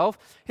himself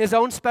his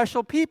own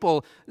special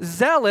people,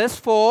 zealous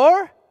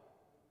for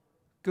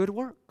good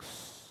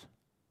works.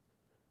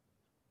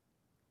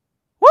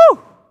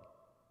 Woo!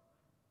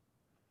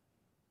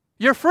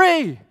 You're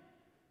free.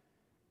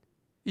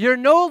 You're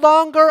no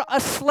longer a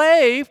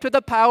slave to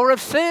the power of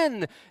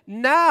sin.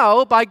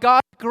 Now, by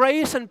God's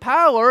grace and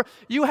power,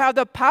 you have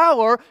the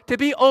power to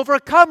be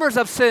overcomers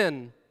of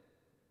sin.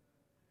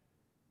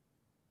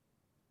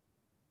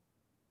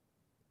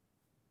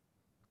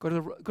 Go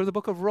to the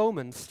book of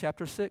Romans,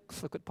 chapter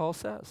 6. Look what Paul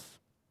says.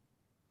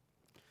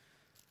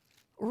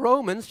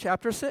 Romans,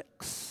 chapter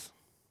 6.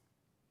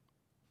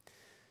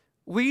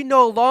 We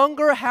no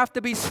longer have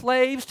to be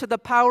slaves to the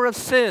power of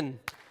sin.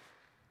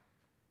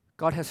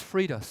 God has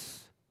freed us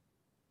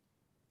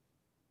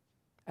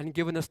and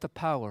given us the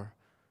power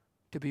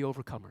to be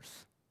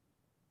overcomers.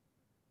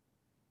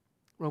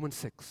 Romans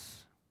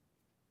 6.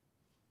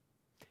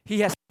 He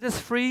has set us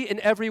free in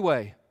every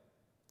way.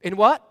 In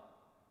what?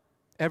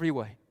 Every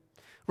way.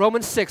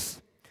 Romans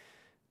 6.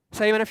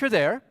 Say amen if you're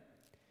there.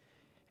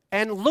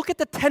 And look at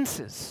the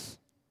tenses.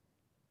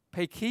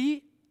 Pay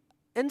key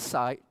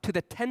insight to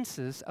the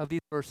tenses of these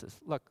verses.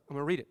 Look, I'm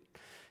going to read it.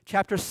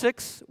 Chapter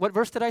 6, what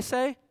verse did I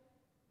say?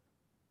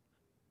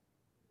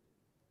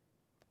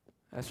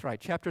 That's right.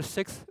 Chapter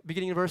 6,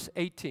 beginning in verse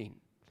 18.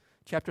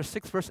 Chapter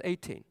 6, verse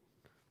 18.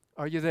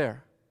 Are you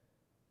there?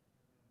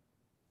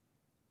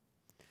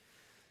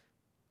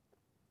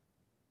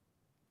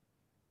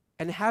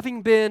 And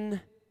having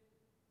been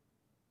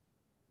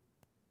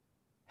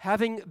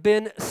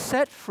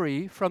set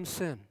free from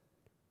sin.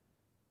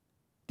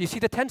 Do you see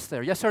the tense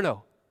there? Yes or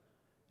no?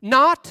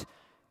 Not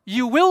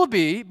you will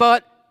be,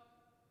 but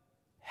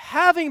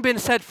having been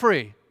set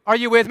free. Are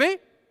you with me?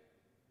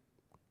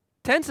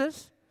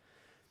 Tenses.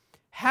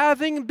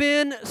 Having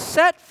been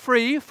set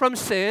free from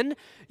sin,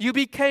 you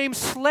became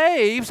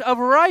slaves of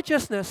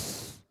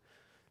righteousness.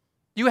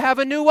 You have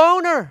a new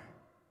owner.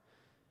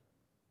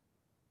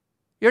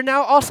 You're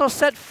now also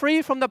set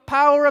free from the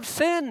power of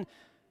sin.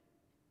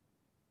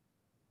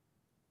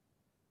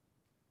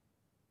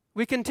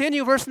 We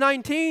continue, verse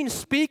 19,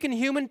 speak in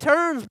human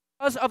terms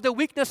because of the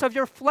weakness of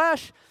your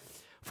flesh.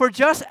 For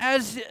just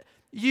as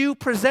you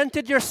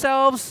presented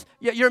yourselves,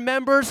 your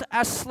members,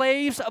 as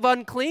slaves of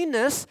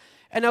uncleanness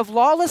and of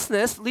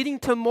lawlessness, leading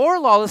to more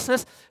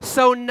lawlessness,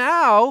 so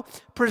now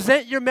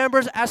present your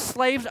members as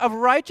slaves of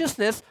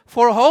righteousness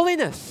for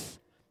holiness.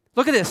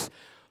 Look at this.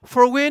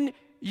 For when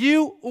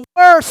you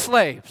were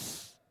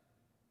slaves.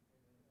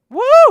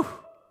 Woo!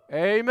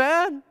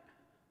 Amen.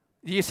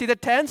 Do you see the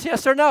tense?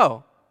 Yes or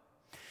no?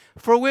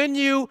 For when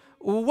you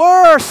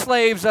were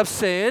slaves of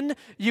sin,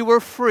 you were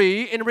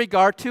free in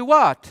regard to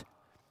what?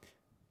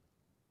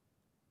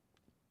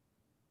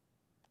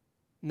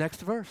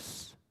 Next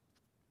verse.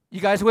 You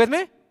guys with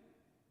me?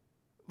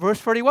 Verse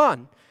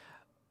 41.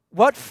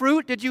 What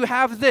fruit did you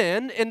have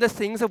then in the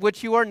things of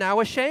which you are now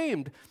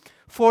ashamed?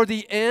 For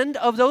the end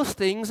of those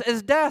things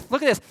is death.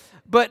 Look at this.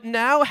 But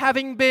now,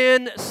 having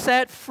been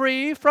set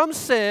free from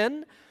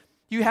sin,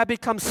 you have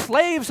become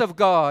slaves of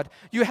God.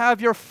 You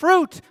have your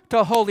fruit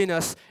to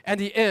holiness, and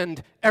the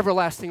end,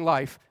 everlasting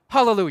life.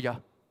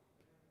 Hallelujah.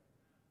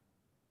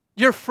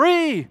 You're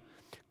free.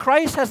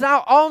 Christ has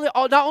now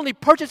not only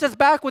purchased us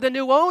back with a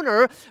new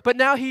owner, but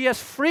now he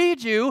has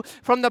freed you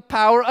from the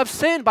power of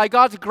sin. By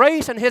God's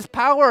grace and his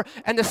power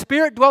and the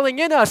Spirit dwelling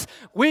in us,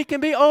 we can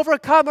be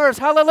overcomers.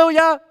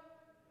 Hallelujah.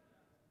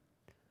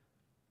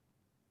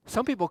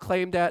 Some people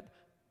claim that,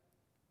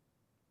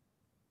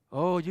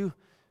 they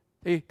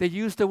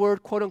use the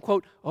word, quote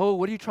unquote,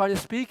 what are you trying to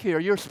speak here?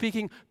 You're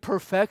speaking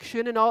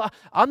perfection and all.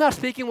 I'm not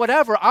speaking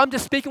whatever. I'm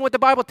just speaking what the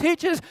Bible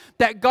teaches,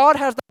 that God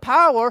has the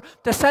power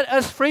to set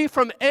us free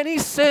from any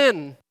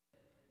sin.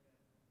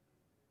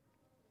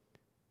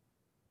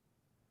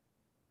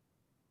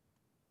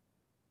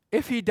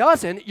 If he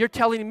doesn't, you're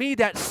telling me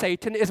that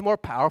Satan is more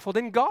powerful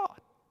than God.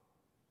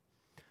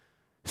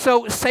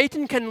 So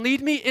Satan can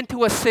lead me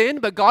into a sin,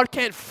 but God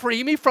can't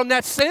free me from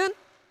that sin?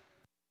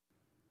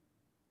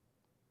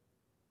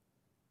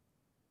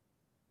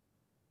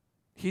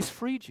 He's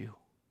freed you.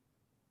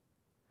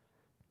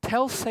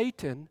 Tell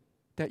Satan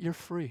that you're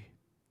free.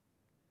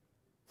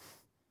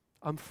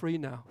 I'm free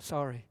now.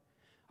 Sorry.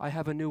 I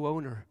have a new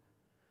owner.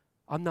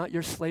 I'm not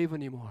your slave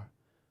anymore.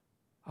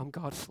 I'm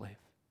God's slave.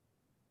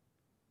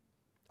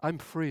 I'm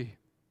free.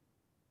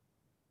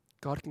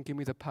 God can give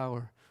me the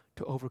power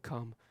to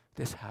overcome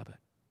this habit.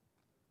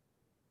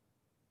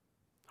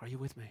 Are you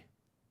with me?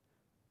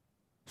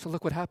 So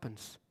look what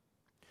happens.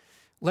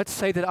 Let's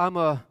say that I'm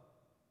a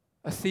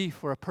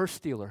thief or a purse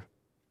stealer.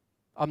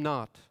 I'm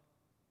not.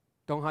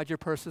 Don't hide your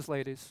purses,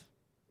 ladies.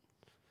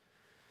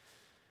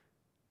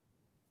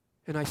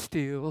 And I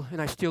steal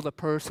the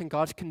purse, and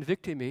God's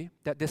convicting me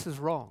that this is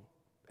wrong.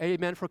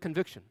 Amen for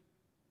conviction.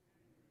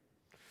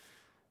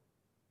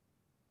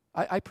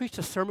 I preached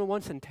a sermon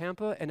once in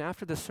Tampa, and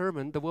after the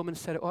sermon, the woman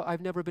said, I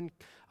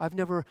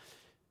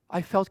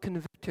felt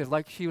convicted,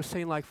 like she was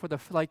saying, for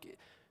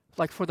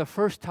the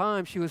first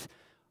time,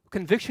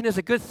 conviction is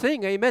a good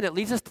thing, amen. It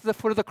leads us to the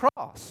foot of the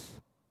cross.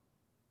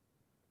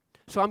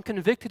 So I'm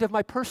convicted of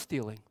my purse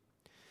stealing.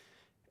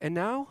 And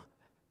now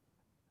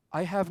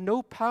I have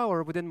no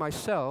power within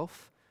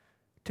myself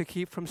to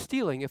keep from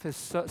stealing if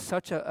it's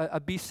such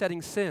a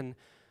besetting sin.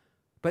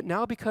 But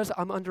now, because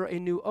I'm under a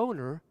new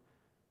owner,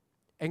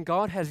 and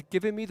God has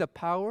given me the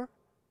power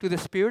through the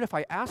Spirit if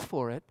I ask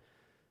for it,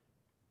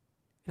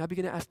 and I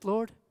begin to ask,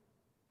 Lord,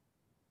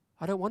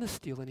 I don't want to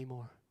steal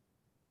anymore.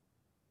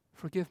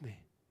 Forgive me.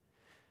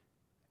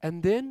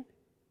 And then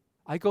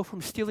I go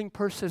from stealing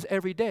purses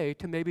every day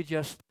to maybe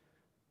just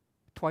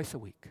twice a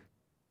week.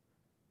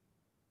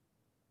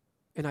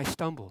 And I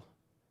stumble.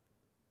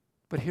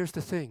 But here's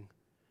the thing.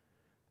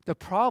 The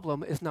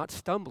problem is not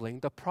stumbling.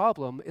 The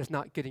problem is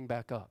not getting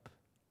back up.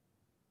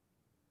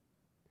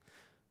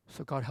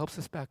 So God helps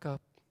us back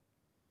up.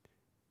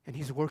 And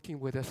he's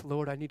working with us.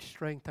 Lord, I need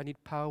strength. I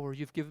need power.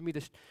 You've given me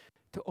this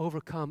to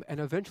overcome.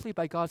 And eventually,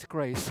 by God's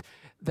grace,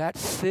 that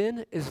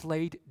sin is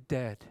laid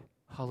dead.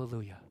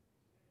 Hallelujah.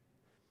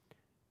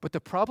 But the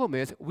problem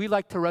is, we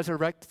like to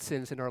resurrect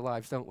sins in our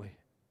lives, don't we?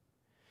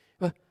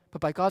 But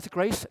by God's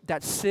grace,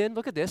 that sin,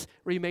 look at this,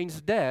 remains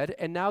dead,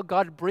 and now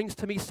God brings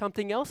to me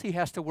something else he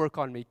has to work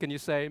on me. Can you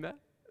say amen?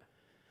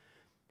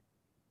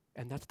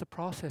 And that's the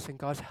process, and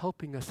God's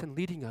helping us and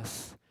leading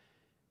us.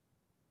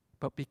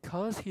 But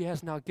because he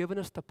has now given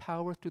us the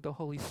power through the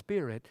Holy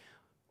Spirit,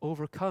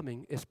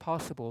 overcoming is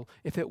possible.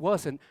 If it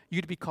wasn't,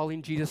 you'd be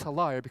calling Jesus a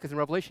liar, because in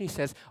Revelation he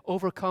says,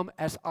 overcome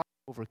as I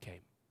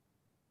overcame.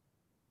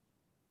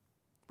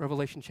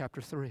 Revelation chapter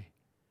 3.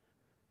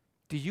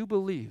 Do you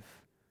believe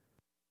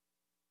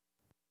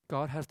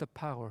God has the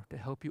power to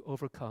help you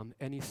overcome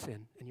any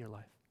sin in your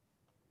life?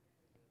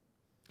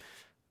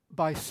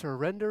 By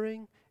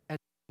surrendering and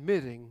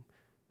admitting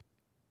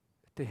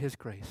to his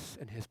grace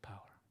and his power.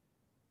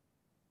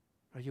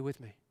 Are you with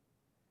me?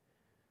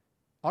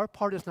 Our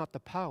part is not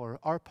the power.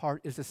 Our part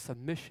is the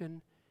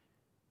submission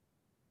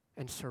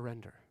and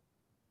surrender.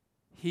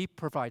 He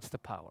provides the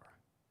power.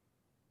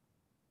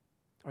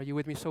 Are you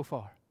with me so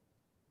far?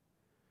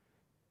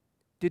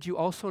 Did you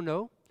also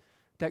know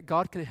that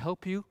God can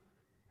help you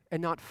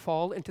and not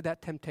fall into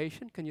that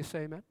temptation? Can you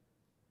say amen?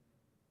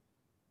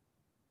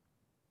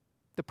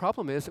 The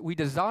problem is that we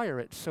desire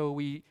it,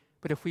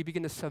 but if we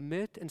begin to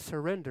submit and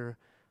surrender,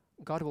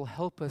 God will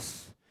help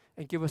us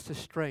and give us the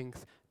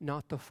strength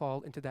not to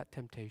fall into that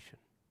temptation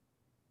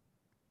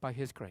by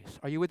His grace.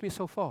 Are you with me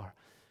so far?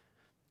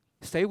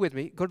 Stay with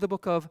me. Go to the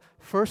book of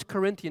 1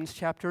 Corinthians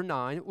chapter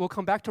 9. We'll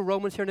come back to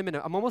Romans here in a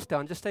minute. I'm almost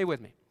done. Just stay with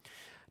me.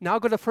 Now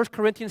go to 1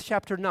 Corinthians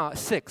chapter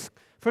 6.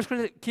 1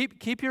 Corinthians,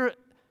 keep your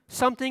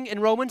something in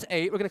Romans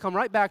 8. We're going to come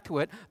right back to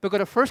it. But go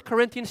to 1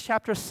 Corinthians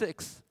chapter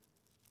 6.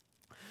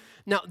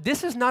 Now,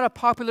 this is not a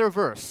popular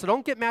verse, so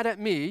don't get mad at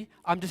me.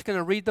 I'm just going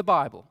to read the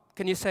Bible.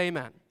 Can you say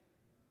amen?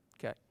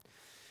 Okay.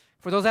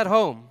 For those at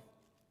home,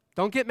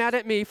 don't get mad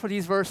at me for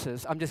these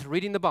verses. I'm just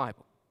reading the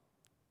Bible.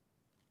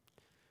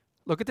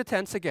 Look at the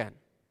tense again.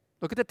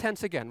 Look at the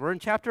tense again. We're in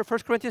 1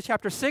 Corinthians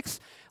chapter 6.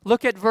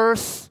 Look at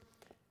verse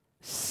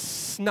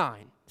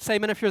 9. Say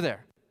amen if you're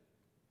there.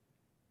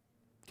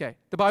 Okay,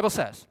 the Bible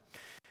says,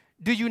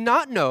 "Do you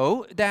not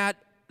know that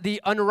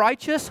the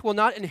unrighteous will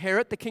not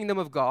inherit the kingdom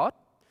of God?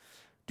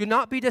 Do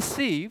not be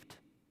deceived,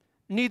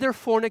 neither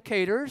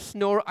fornicators,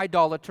 nor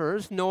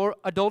idolaters, nor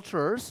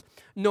adulterers,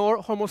 nor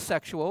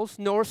homosexuals,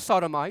 nor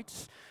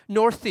sodomites,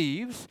 nor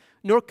thieves,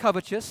 nor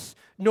covetous,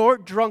 nor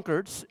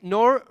drunkards,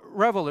 nor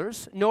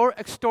revelers, nor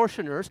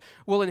extortioners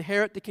will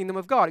inherit the kingdom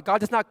of God." God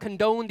does not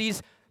condone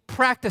these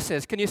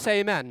practices. Can you say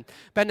amen?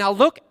 But now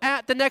look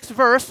at the next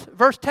verse,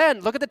 verse 10.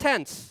 Look at the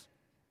tense.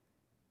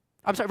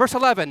 Verse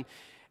 11.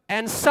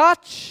 "And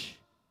such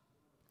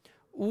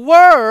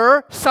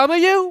were some of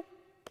you."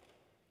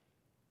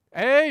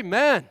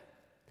 Amen.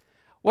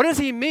 What does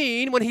he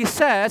mean when he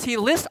says, he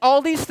lists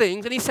all these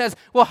things and he says,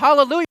 well,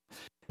 hallelujah,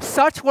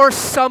 such were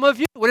some of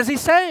you. What is he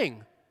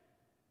saying?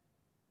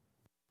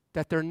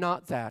 That they're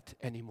not that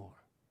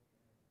anymore.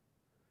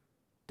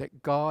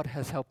 That God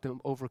has helped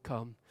them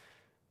overcome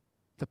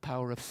the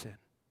power of sin.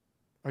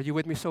 Are you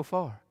with me so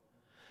far?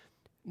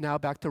 Now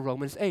back to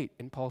Romans 8,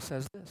 and Paul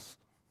says this.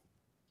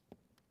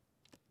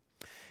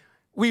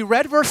 We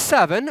read verse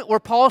 7 where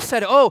Paul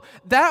said, oh,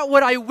 that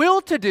what I will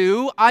to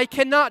do, I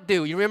cannot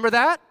do. You remember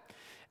that?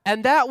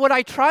 And that what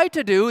I try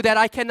to do, that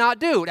I cannot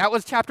do. That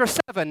was chapter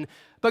 7.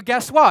 But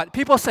guess what?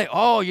 People say,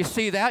 oh, you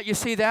see that? You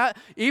see that?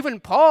 Even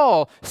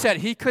Paul said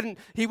he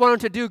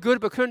wanted to do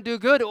good but couldn't do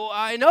good. Oh,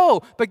 I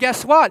know. But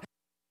guess what?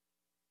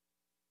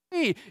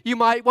 You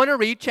might want to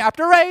read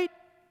chapter 8.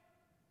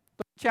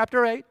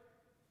 Chapter 8.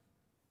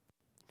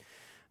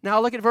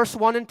 Now look at verse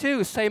 1 and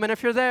 2. Say amen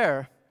if you're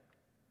there.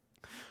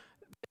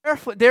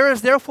 There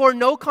is therefore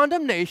no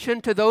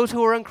condemnation to those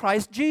who are in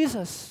Christ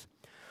Jesus,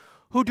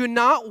 who do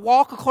not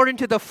walk according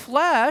to the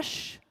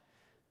flesh,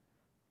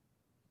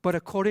 but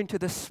according to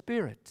the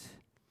Spirit.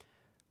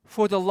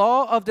 For the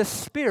law of the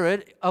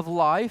Spirit of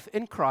life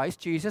in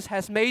Christ Jesus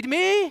has made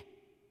me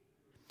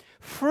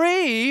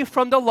free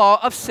from the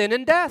law of sin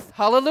and death.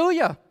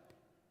 Hallelujah.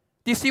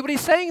 Do you see what he's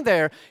saying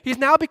there? He's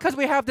now, because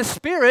we have the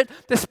Spirit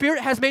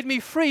has made me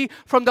free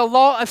from the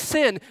law of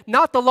sin,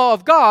 not the law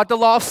of God, the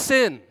law of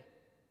sin.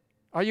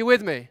 Are you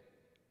with me?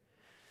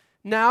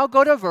 Now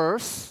go to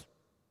verse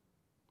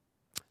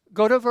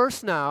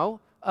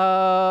now,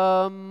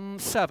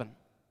 7.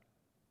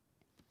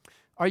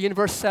 Are you in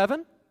verse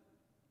 7?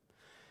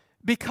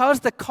 Because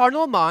the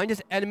carnal mind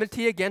is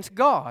enmity against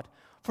God,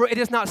 for it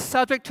is not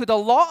subject to the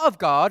law of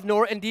God,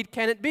 nor indeed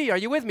can it be. Are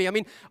you with me? I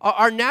mean,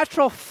 our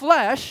natural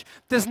flesh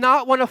does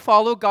not want to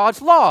follow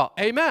God's law.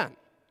 Amen.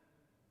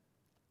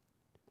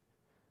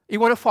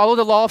 You want to follow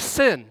the law of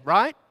sin,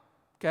 right?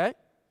 Okay.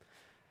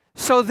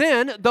 So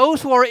then,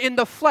 those who are in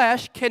the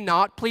flesh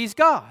cannot please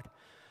God.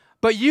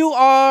 But you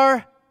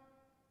are,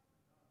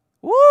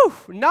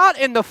 not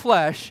in the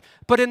flesh,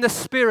 but in the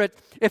Spirit,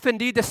 if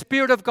indeed the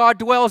Spirit of God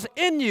dwells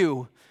in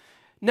you.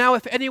 Now,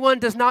 if anyone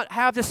does not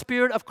have the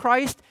Spirit of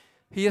Christ,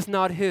 he is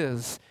not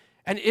his.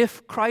 And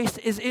if Christ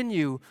is in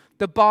you,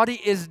 the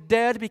body is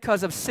dead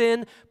because of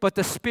sin, but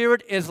the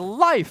Spirit is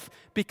life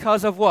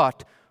because of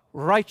what?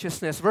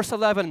 Righteousness. Verse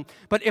 11,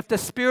 but if the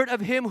Spirit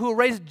of him who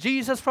raised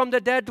Jesus from the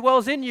dead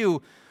dwells in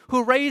you,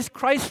 who raised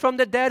Christ from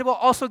the dead will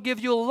also give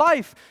you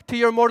life to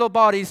your mortal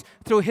bodies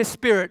through his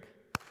Spirit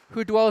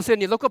who dwells in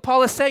you. Look what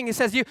Paul is saying. He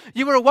says,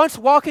 you were once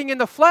walking in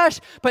the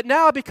flesh, but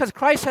now because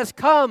Christ has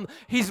come,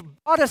 he's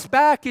brought us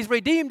back, he's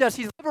redeemed us,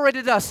 he's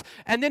liberated us,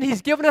 and then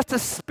he's given us the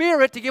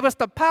Spirit to give us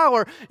the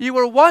power. You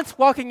were once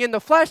walking in the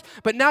flesh,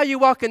 but now you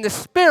walk in the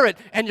Spirit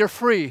and you're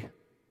free.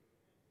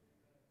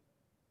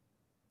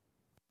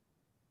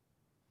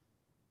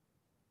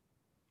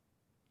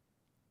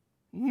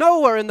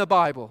 Nowhere in the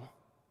Bible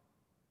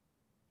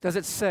does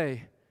it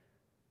say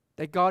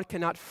that God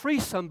cannot free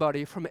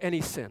somebody from any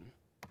sin.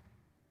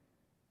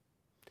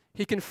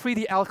 He can free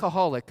the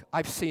alcoholic.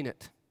 I've seen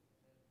it.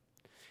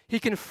 He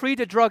can free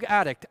the drug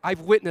addict.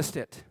 I've witnessed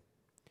it.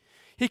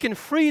 He can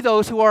free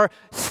those who are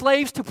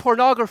slaves to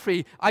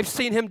pornography. I've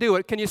seen him do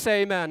it. Can you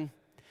say amen?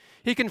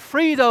 He can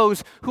free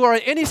those who are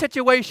in any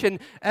situation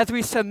as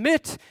we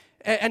submit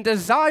and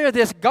desire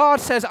this, God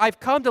says, I've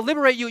come to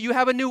liberate you. You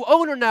have a new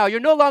owner now. You're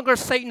no longer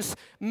Satan's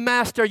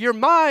master. You're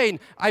mine.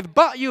 I've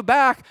bought you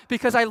back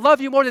because I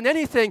love you more than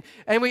anything.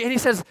 And he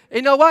says,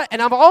 you know what?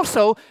 And I'm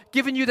also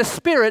giving you the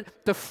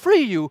Spirit to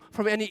free you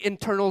from any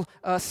internal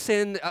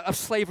sin of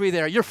slavery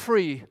there. You're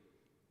free.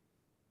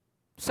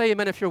 Say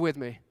amen if you're with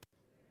me.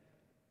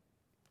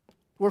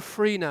 We're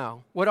free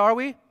now. What are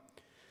we?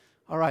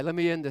 All right, let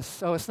me end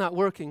this. Oh, it's not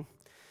working.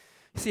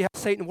 See how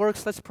Satan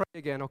works? Let's pray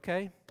again,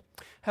 okay?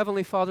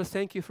 Heavenly Father,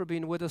 thank you for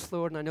being with us,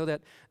 Lord, and I know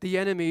that the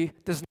enemy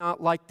does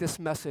not like this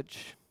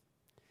message.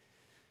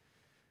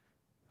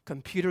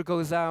 Computer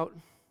goes out.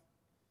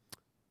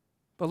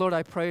 But Lord,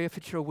 I pray if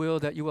it's your will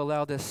that you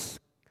allow this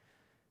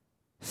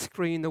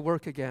screen to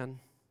work again.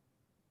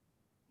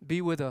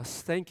 Be with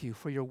us. Thank you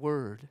for your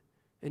word.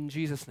 In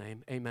Jesus'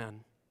 name,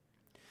 amen.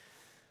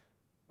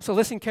 So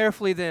listen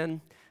carefully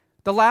then.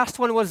 The last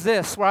one was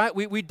this, right?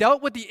 We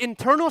dealt with the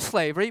internal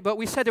slavery, but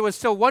we said there was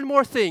still one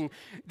more thing,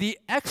 the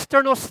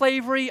external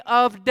slavery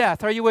of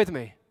death. Are you with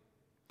me?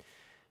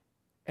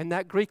 And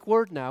that Greek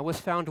word now was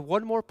found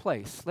one more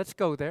place. Let's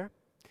go there.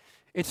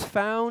 It's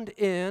found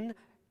in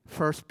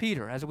 1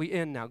 Peter, as we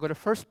end now. Go to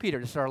 1 Peter.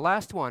 This is our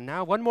last one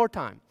now, one more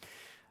time.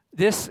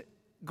 This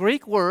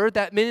Greek word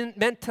that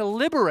meant to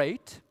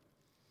liberate,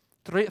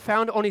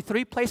 found only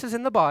 3 places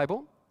in the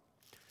Bible.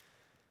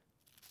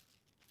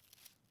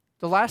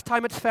 The last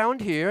time it's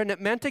found here, and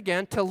it meant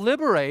again to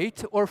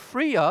liberate or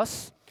free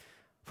us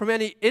from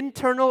any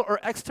internal or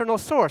external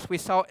source. We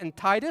saw it in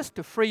Titus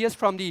to free us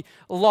from the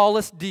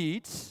lawless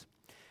deeds.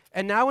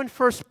 And now in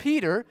 1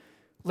 Peter,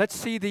 let's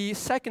see the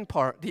second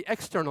part, the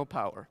external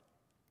power.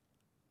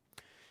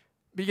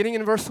 Beginning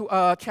in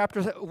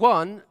chapter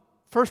 1,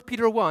 1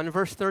 Peter 1,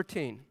 verse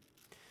 13.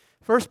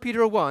 1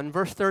 Peter 1,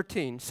 verse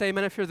 13. Say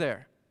amen if you're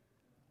there.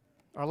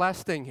 Our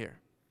last thing here.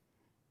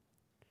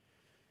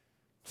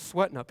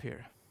 Sweating up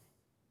here.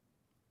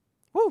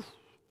 Woo!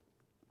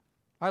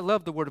 I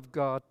love the Word of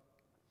God.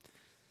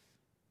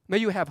 May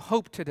you have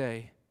hope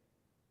today.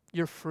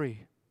 You're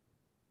free.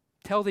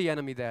 Tell the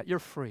enemy that. You're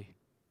free.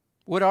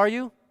 What are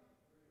you?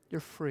 You're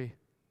free.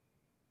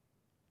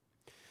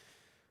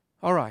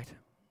 All right.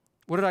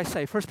 What did I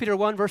say? 1 Peter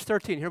 1, verse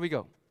 13. Here we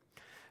go.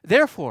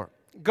 Therefore,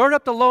 gird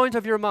up the loins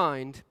of your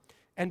mind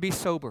and be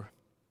sober.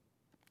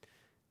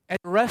 And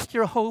rest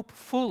your hope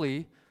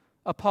fully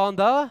upon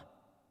the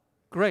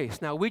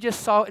grace. Now, we just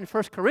saw in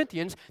 1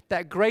 Corinthians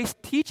that grace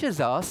teaches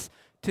us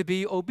to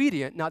be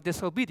obedient, not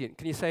disobedient.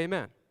 Can you say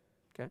amen?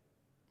 Okay.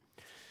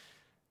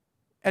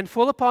 And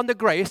full upon the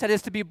grace that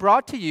is to be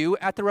brought to you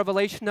at the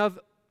revelation of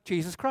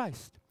Jesus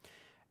Christ.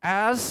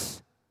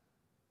 As,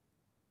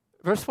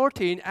 verse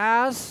 14,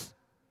 as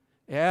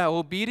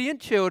obedient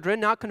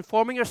children, not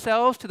conforming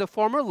yourselves to the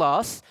former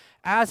lusts,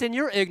 as in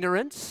your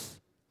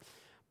ignorance,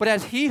 but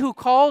as he who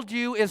called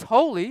you is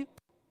holy,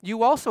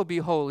 you also be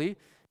holy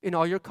in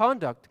all your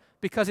conduct.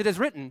 Because it is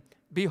written,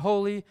 be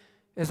holy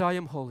as I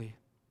am holy.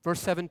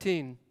 Verse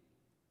 17.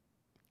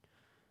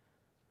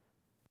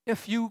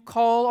 If you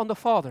call on the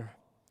Father,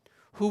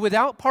 who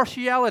without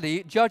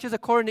partiality judges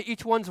according to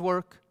each one's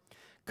work,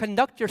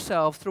 conduct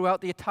yourselves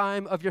throughout the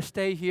time of your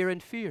stay here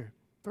in fear.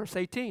 Verse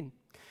 18.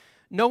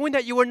 Knowing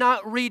that you were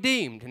not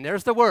redeemed. And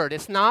there's the word.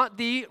 It's not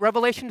the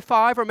Revelation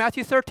 5 or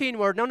Matthew 13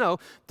 word. No.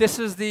 This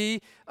is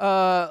the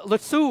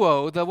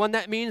letsuo, the one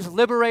that means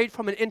liberate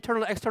from an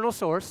internal and external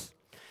source.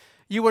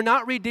 You were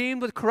not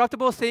redeemed with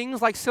corruptible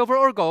things like silver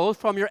or gold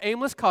from your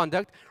aimless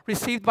conduct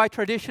received by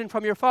tradition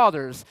from your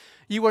fathers.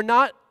 You were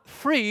not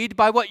freed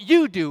by what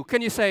you do.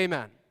 Can you say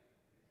amen?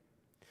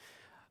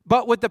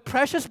 But with the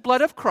precious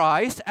blood of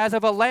Christ, as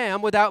of a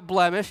lamb without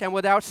blemish and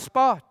without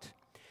spot.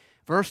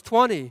 Verse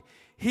 20.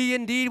 He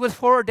indeed was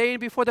foreordained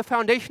before the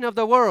foundation of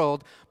the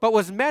world, but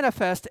was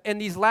manifest in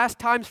these last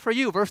times for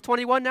you. Verse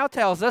 21 now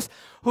tells us,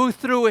 who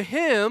through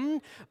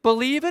him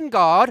believe in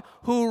God,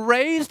 who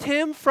raised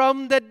him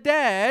from the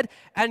dead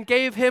and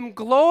gave him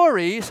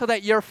glory, so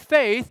that your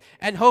faith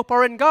and hope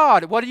are in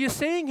God. What are you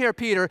seeing here,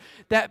 Peter?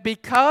 That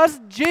because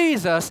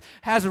Jesus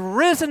has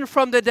risen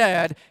from the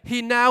dead,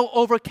 he now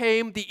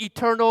overcame the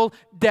eternal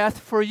death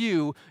for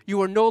you.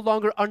 You are no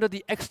longer under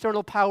the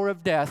external power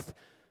of death.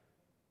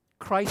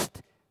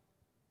 Christ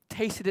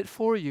tasted it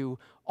for you.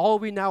 All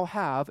we now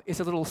have is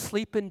a little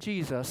sleep in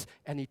Jesus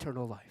and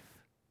eternal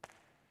life.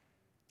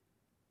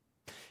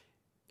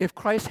 If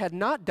Christ had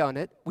not done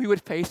it, we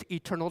would face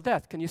eternal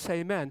death. Can you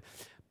say amen?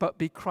 But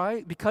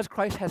because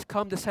Christ has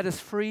come to set us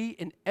free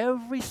in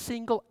every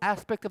single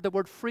aspect of the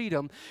word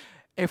freedom,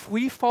 if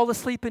we fall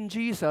asleep in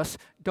Jesus,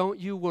 don't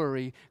you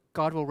worry.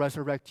 God will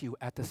resurrect you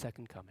at the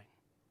second coming.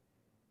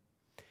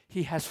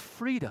 He has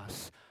freed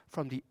us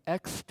from the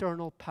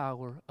external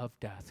power of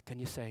death. Can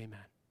you say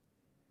amen?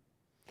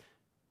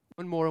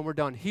 One more and we're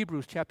done.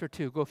 Hebrews chapter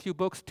 2. Go a few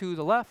books to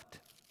the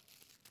left.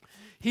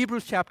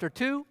 Hebrews chapter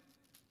 2.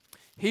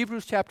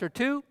 Hebrews chapter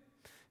 2.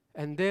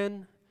 And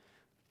then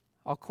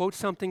I'll quote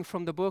something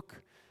from the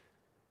book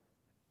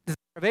Desire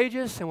of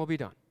Ages and we'll be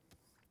done.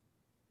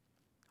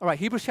 All right,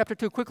 Hebrews chapter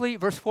 2, quickly,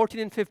 verse 14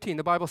 and 15,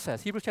 the Bible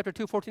says. Hebrews chapter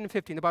 2, 14 and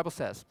 15, the Bible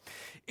says,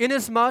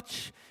 "Inasmuch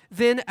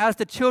then as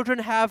the children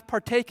have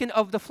partaken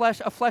of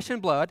flesh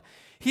and blood,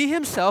 he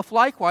himself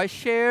likewise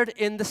shared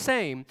in the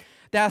same,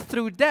 that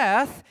through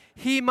death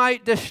he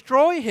might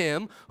destroy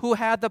him who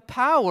had the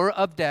power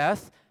of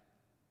death,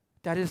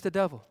 that is the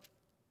devil.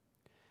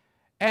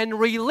 And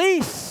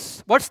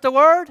release," what's the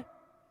word?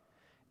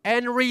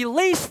 "And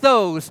release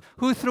those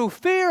who through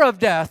fear of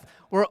death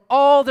were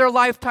all their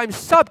lifetime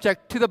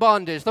subject to the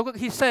bondage." Look what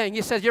he's saying.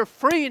 He says, you're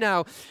free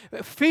now.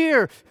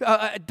 Fear,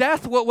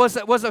 death was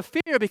a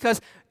fear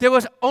because there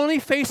was only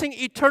facing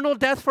eternal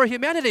death for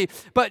humanity.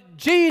 But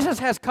Jesus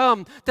has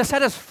come to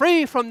set us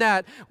free from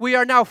that. We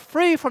are now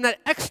free from that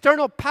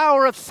external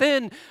power of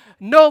sin.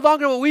 No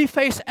longer will we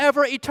face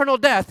ever eternal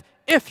death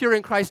if you're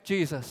in Christ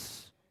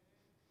Jesus.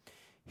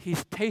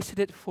 He's tasted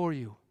it for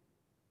you.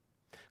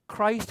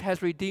 Christ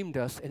has redeemed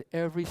us in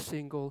every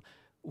single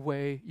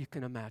way you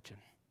can imagine.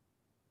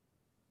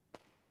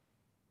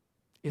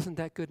 Isn't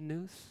that good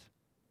news?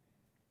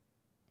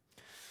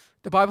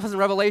 The Bible says in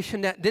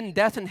Revelation that then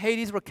death and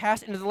Hades were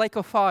cast into the lake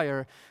of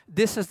fire.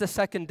 This is the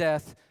second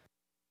death.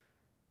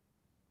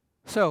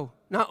 So,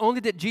 not only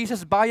did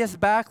Jesus buy us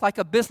back like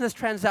a business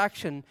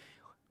transaction,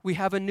 we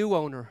have a new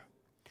owner.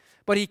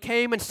 But he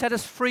came and set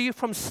us free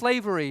from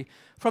slavery,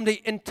 from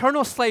the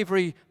internal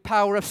slavery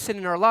power of sin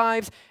in our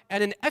lives,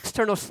 and in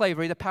external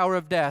slavery, the power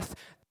of death.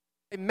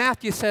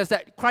 Matthew says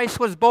that Christ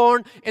was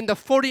born in the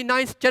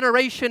 49th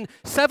generation,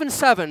 7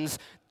 sevens,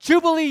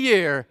 Jubilee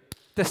year,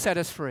 to set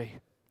us free.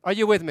 Are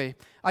you with me?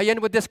 I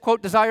end with this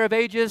quote, Desire of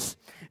Ages,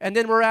 and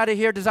then we're out of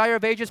here. Desire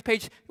of Ages,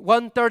 page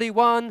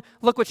 131.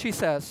 Look what she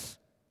says.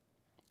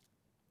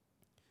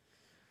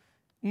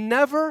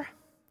 Never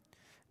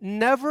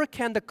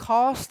can the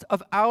cost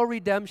of our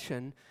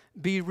redemption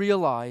be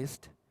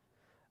realized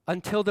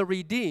until the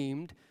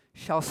redeemed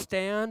shall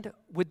stand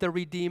with the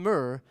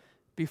Redeemer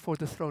before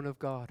the throne of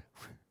God.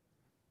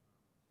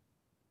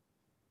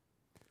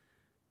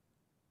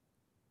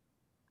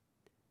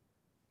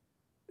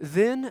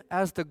 Then,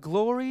 as the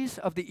glories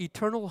of the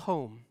eternal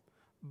home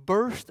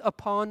burst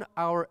upon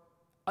our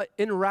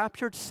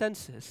enraptured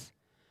senses,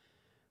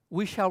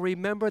 we shall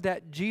remember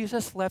that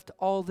Jesus left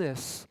all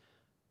this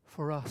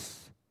for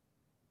us.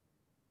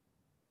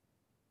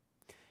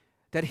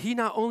 That he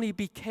not only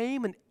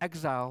became an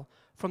exile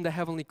from the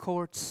heavenly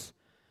courts,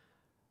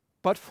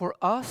 but for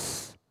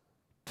us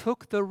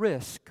took the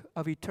risk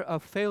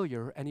of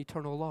failure and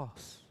eternal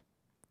loss.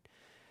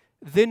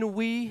 Then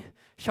we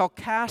shall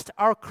cast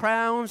our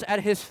crowns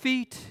at his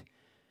feet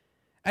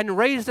and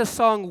raise the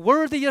song,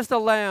 "Worthy is the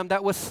Lamb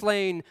that was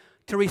slain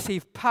to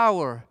receive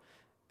power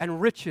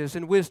and riches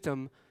and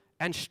wisdom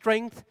and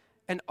strength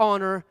and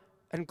honor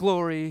and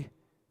glory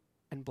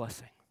and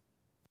blessing."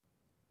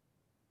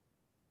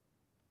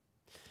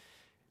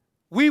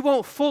 We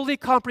won't fully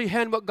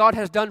comprehend what God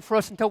has done for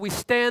us until we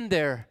stand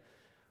there,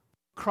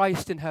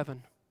 Christ in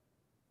heaven.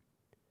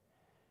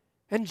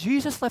 And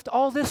Jesus left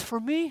all this for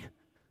me?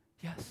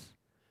 Yes.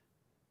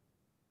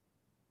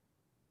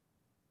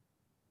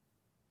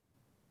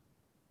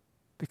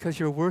 Because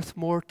you're worth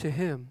more to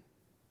him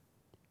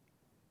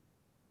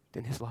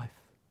than his life.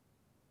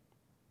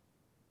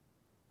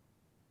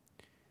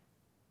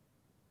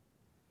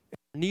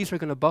 Our knees are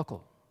going to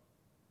buckle.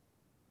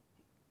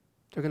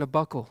 They're going to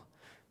buckle.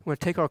 We're going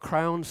to take our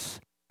crowns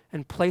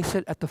and place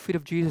it at the feet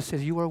of Jesus and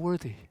say, "You are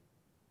worthy.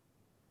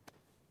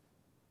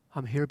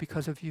 I'm here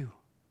because of you.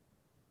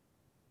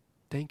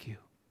 Thank you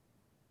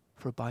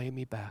for buying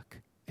me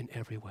back in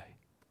every way."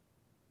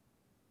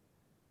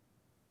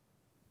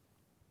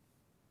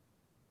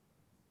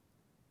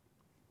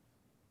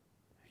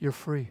 You're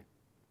free.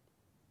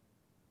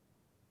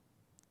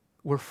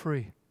 We're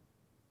free.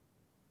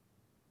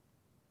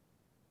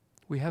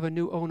 We have a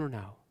new owner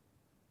now.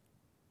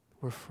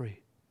 We're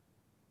free.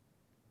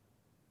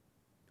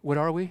 What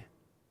are we?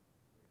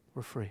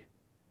 We're free.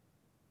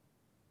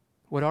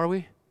 What are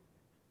we?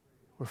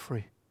 We're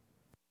free.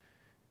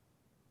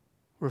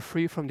 We're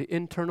free from the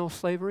internal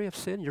slavery of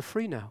sin. You're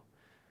free now.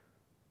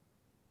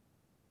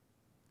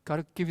 God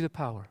will give you the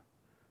power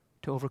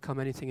to overcome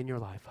anything in your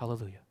life.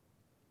 Hallelujah.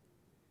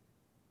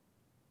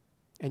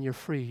 And you're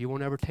free. You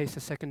won't ever taste a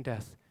second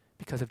death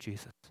because of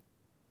Jesus.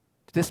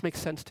 Does this make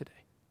sense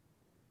today?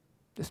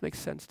 This makes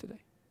sense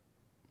today.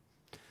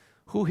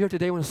 Who here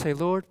today want to say,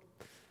 "Lord,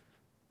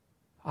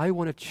 I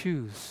want to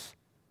choose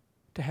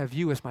to have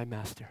you as my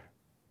master"?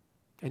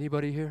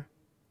 Anybody here?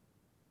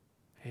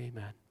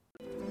 Amen.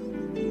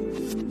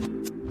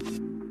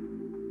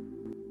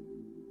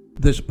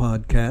 This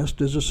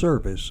podcast is a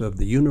service of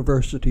the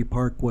University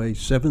Parkway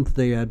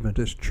Seventh-day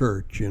Adventist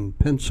Church in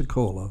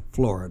Pensacola,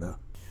 Florida.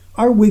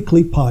 Our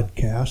weekly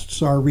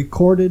podcasts are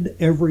recorded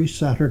every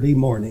Saturday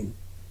morning.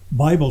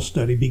 Bible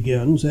study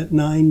begins at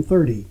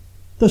 9:30.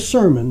 The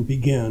sermon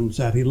begins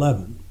at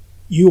 11.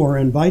 You are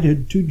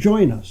invited to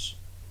join us.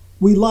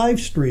 We live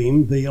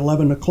stream the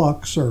 11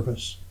 o'clock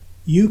service.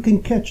 You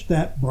can catch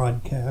that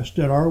broadcast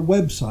at our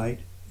website,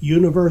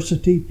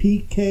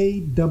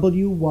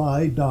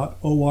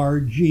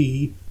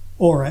 universitypkwy.org,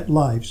 or at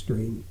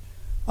Livestream.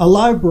 A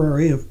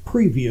library of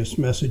previous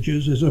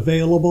messages is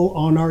available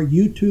on our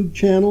YouTube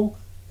channel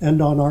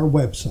and on our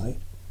website.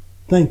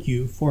 Thank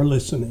you for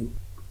listening.